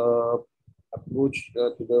we approach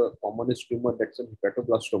to the commonest tumor, that's a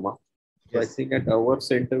hepatoblastoma. So yes. I think at our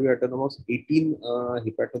center we have done almost 18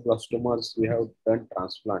 hepatoblastomas we have done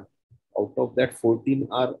transplant. Out of that, 14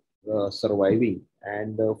 are surviving,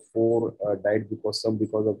 and 4 died because of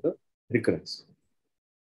the recurrence.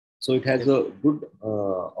 So it has a good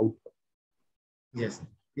outcome. Yes.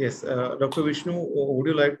 Yes. Dr. Vishnu, would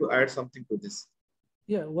you like to add something to this?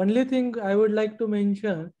 Yeah, only thing I would like to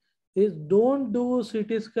mention is don't do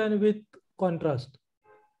CT scan with contrast.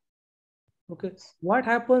 Okay, what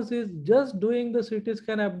happens is just doing the CT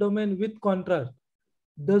scan abdomen with contrast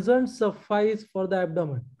doesn't suffice for the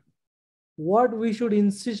abdomen. What we should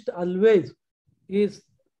insist always is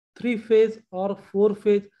 3-phase or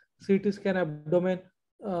 4-phase CT scan abdomen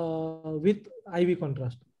with IV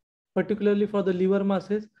contrast, particularly for the liver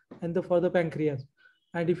masses and for the pancreas.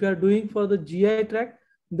 And if you are doing for the GI tract,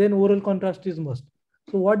 then oral contrast is must.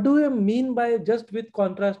 So what do you mean by just with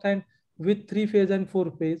contrast and with 3-phase and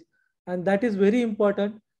 4-phase? And that is very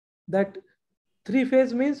important, that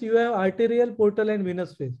 3-phase means you have arterial, portal and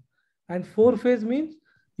venous phase. And 4-phase means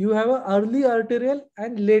you have an early arterial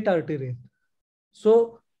and late arterial.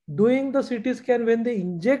 So doing the CT scan when they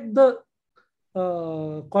inject the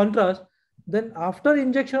contrast, then after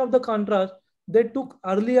injection of the contrast, they took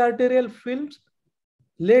early arterial films,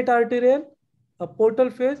 late arterial, a portal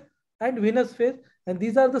phase and venous phase. And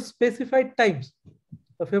these are the specified times,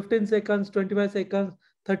 15 seconds, 25 seconds,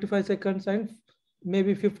 35 seconds, and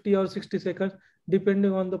maybe 50 or 60 seconds,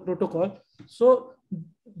 depending on the protocol. So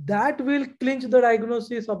that will clinch the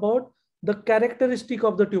diagnosis about the characteristic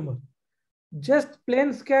of the tumor. Just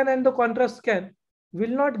plain scan and the contrast scan will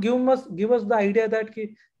not give us the idea that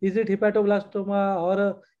is it hepatoblastoma or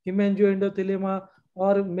a hemangioendothelioma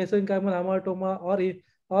or mesenchymal hamartoma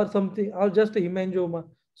or something, or just a hemangioma.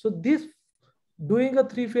 So this doing a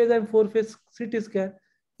 3-phase and 4-phase CT scan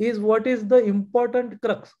is what is the important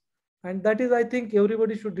crux. And that is, I think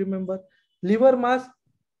everybody should remember, liver mass,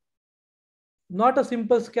 not a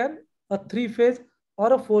simple scan, a 3-phase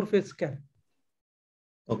or a 4-phase scan.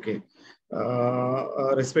 Okay.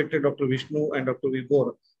 Respected Dr. Vishnu and Dr.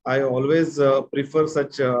 Vibhor, I always prefer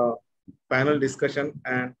such panel discussion,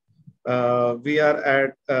 and we are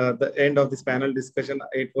at the end of this panel discussion.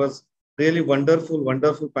 It was really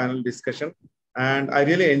wonderful panel discussion, and I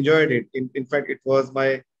really enjoyed it. In fact, it was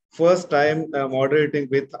my first time moderating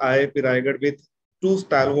with IAP Raigad with 2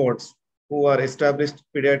 stalwarts who are established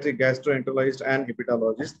pediatric gastroenterologist and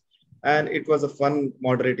hepatologist, and it was a fun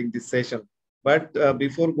moderating this session. But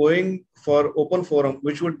before going for open forum,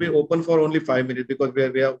 which would be open for only 5 minutes because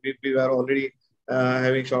we are already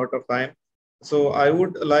having short of time. So I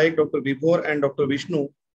would like Dr. Vibhor and Dr. Vishnu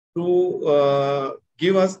to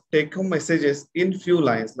give us take-home messages in few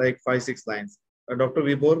lines, like 5-6 lines. Dr.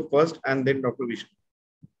 Vibhor first, and then Dr. Vishnu.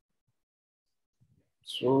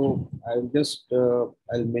 So I'll just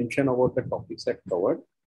I'll mention about the topics I covered.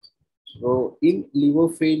 So in liver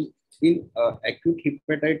failure, in acute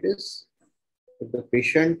hepatitis, the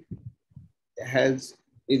patient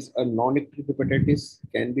is a non-acute hepatitis,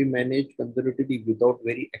 can be managed conservatively without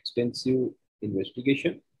very extensive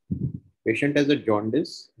investigation. Patient has a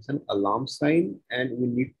jaundice, it's an alarm sign, and we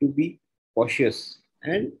need to be cautious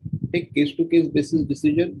and take case-to-case basis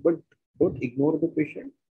decision, but don't ignore the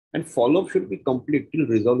patient. And follow-up should be complete till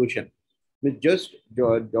resolution. With just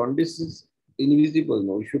jaundice is invisible.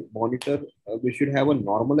 No, we should monitor. We should have a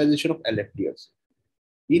normalization of LFTs.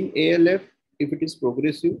 In ALF, if it is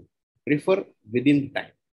progressive, refer within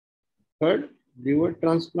time. Third, liver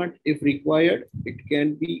transplant, if required, it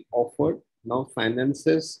can be offered. Now,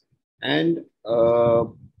 finances and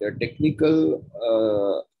the technical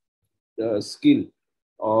skill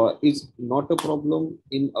is not a problem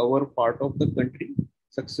in our part of the country.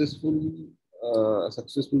 Successful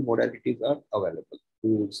modalities are available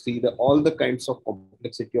to see all the kinds of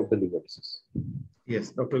complexity of the liver disease.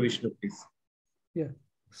 Yes, Dr. Vishnu, please. Yeah.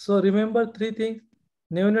 So remember 3 things: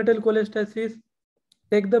 neonatal cholestasis,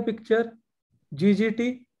 take the picture,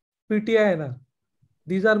 GGT, PTINR.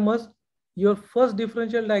 These are must. Your first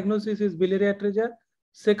differential diagnosis is biliary atresia.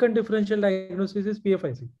 Second differential diagnosis is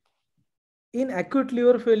PFIC. In acute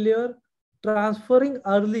liver failure, transferring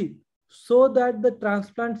early so that the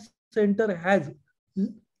transplant center has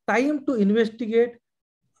time to investigate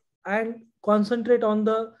and concentrate on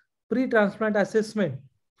the pre-transplant assessment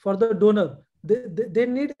for the donor. They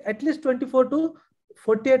need at least 24 to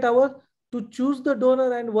 48 hours to choose the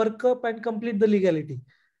donor and work up and complete the legality.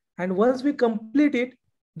 And once we complete it,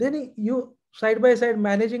 then you side by side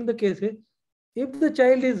managing the cases. If the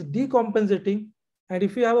child is decompensating and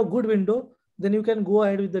if you have a good window, then you can go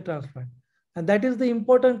ahead with the transplant. And that is the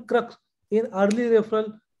important crux in early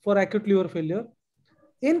referral for acute liver failure.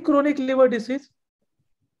 In chronic liver disease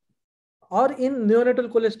or in neonatal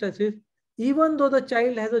cholestasis, even though the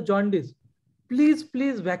child has a jaundice,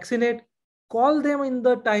 please vaccinate, call them in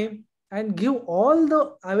the time and give all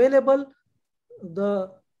the available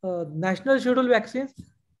national schedule vaccines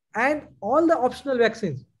and all the optional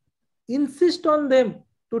vaccines. Insist on them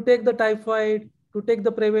to take the typhoid, to take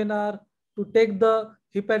the Prevenar, to take the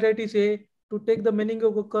hepatitis A, to take the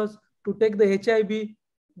meningococcus, to take the HIV.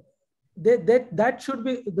 That should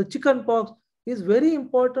be, the chicken pox is very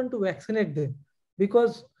important to vaccinate them,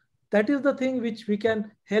 because that is the thing which we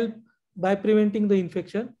can help by preventing the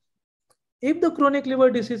infection. If the chronic liver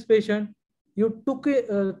disease patient, you put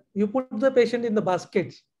the patient in the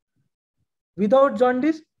baskets. Without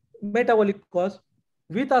jaundice, metabolic cause.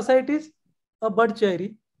 With ascites, a Budd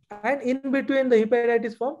cherry. And in between the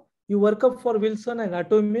hepatitis form, you work up for Wilson and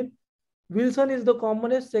autoimmune. Wilson is the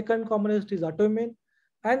commonest, second commonest is autoimmune.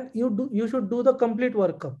 And you should do the complete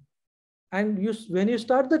workup. And when you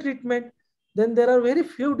start the treatment, then there are very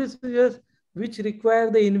few diseases which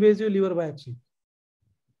require the invasive liver biopsy.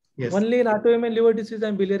 Yes. Only in autoimmune liver disease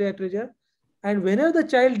and biliary atresia. And whenever the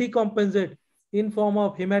child decompensates in form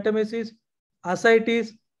of hematemesis,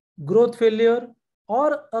 ascites, growth failure,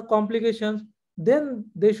 or complications, then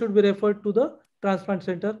they should be referred to the transplant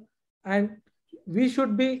center. And we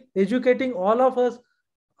should be educating all of us,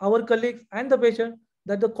 our colleagues and the patient,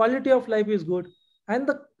 that the quality of life is good. And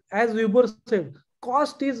as Vibhor said,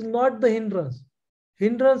 cost is not the hindrance.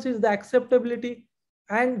 Hindrance is the acceptability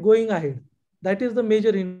and going ahead. That is the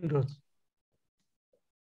major hindrance.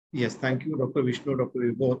 Yes, thank you, Dr. Vishnu, Dr.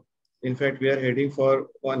 Vibhor. In fact, we are heading for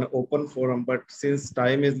an open forum, but since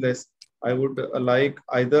time is less, I would like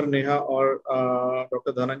either Neha or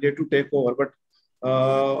Dr. Dhananjay to take over.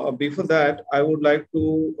 But before that, I would like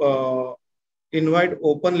to invite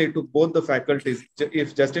openly to both the faculties.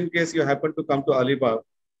 If just in case you happen to come to Alibag,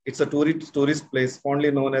 it's a tourist place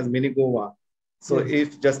fondly known as Mini Goa. So yes,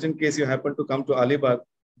 if just in case you happen to come to Alibag,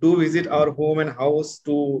 do visit our home and house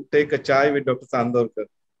to take a chai with Dr. Chandorkar.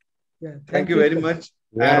 Yeah, thank you very much.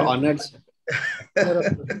 We are honored.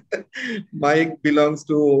 Mic belongs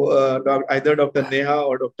to either Dr. Neha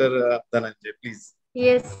or Dr. Dhananjay, please.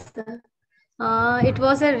 Yes, sir. It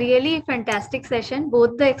was a really fantastic session.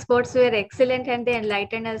 Both the experts were excellent and they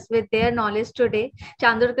enlightened us with their knowledge today.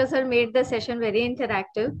 Chandorkar sir made the session very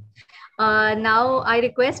interactive. Now I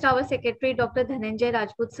request our secretary, Dr. Dhananjay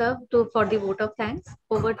Rajput sir, for the vote of thanks.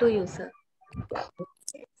 Over to you, sir.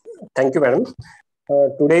 Thank you, madam.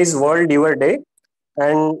 Today is World Liver Day,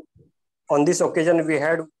 and on this occasion we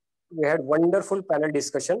had wonderful panel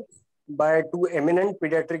discussion by two eminent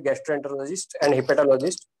pediatric gastroenterologists and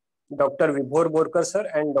hepatologists, Dr. Vibhor Borkar sir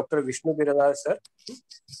and Dr. Vishnu Biradar sir.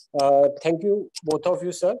 Thank you both of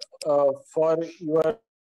you, sir, for your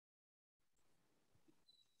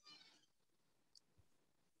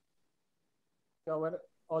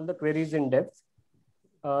all the queries in depth.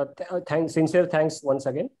 Sincere thanks once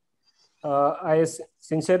again. I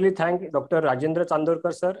sincerely thank Dr. Rajendra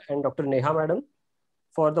Chandorkar sir and Dr. Neha madam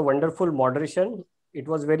for the wonderful moderation. It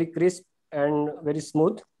was very crisp and very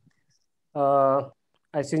smooth.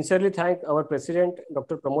 I sincerely thank our president,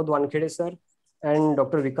 Dr. Pramod Wankhede sir, and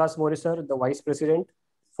Dr. Vikas More sir, the vice president,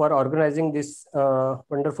 for organizing this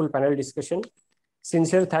wonderful panel discussion.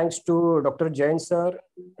 Sincere thanks to Dr. Jain sir,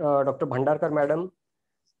 Dr. Bhandarkar madam,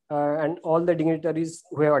 and all the dignitaries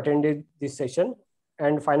who have attended this session.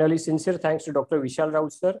 And finally, sincere thanks to Dr. Vishal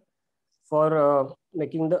Raut sir for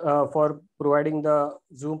for providing the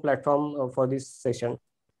Zoom platform for this session.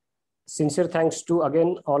 Sincere thanks to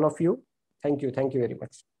again all of you. Thank you very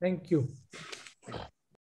much. Thank you.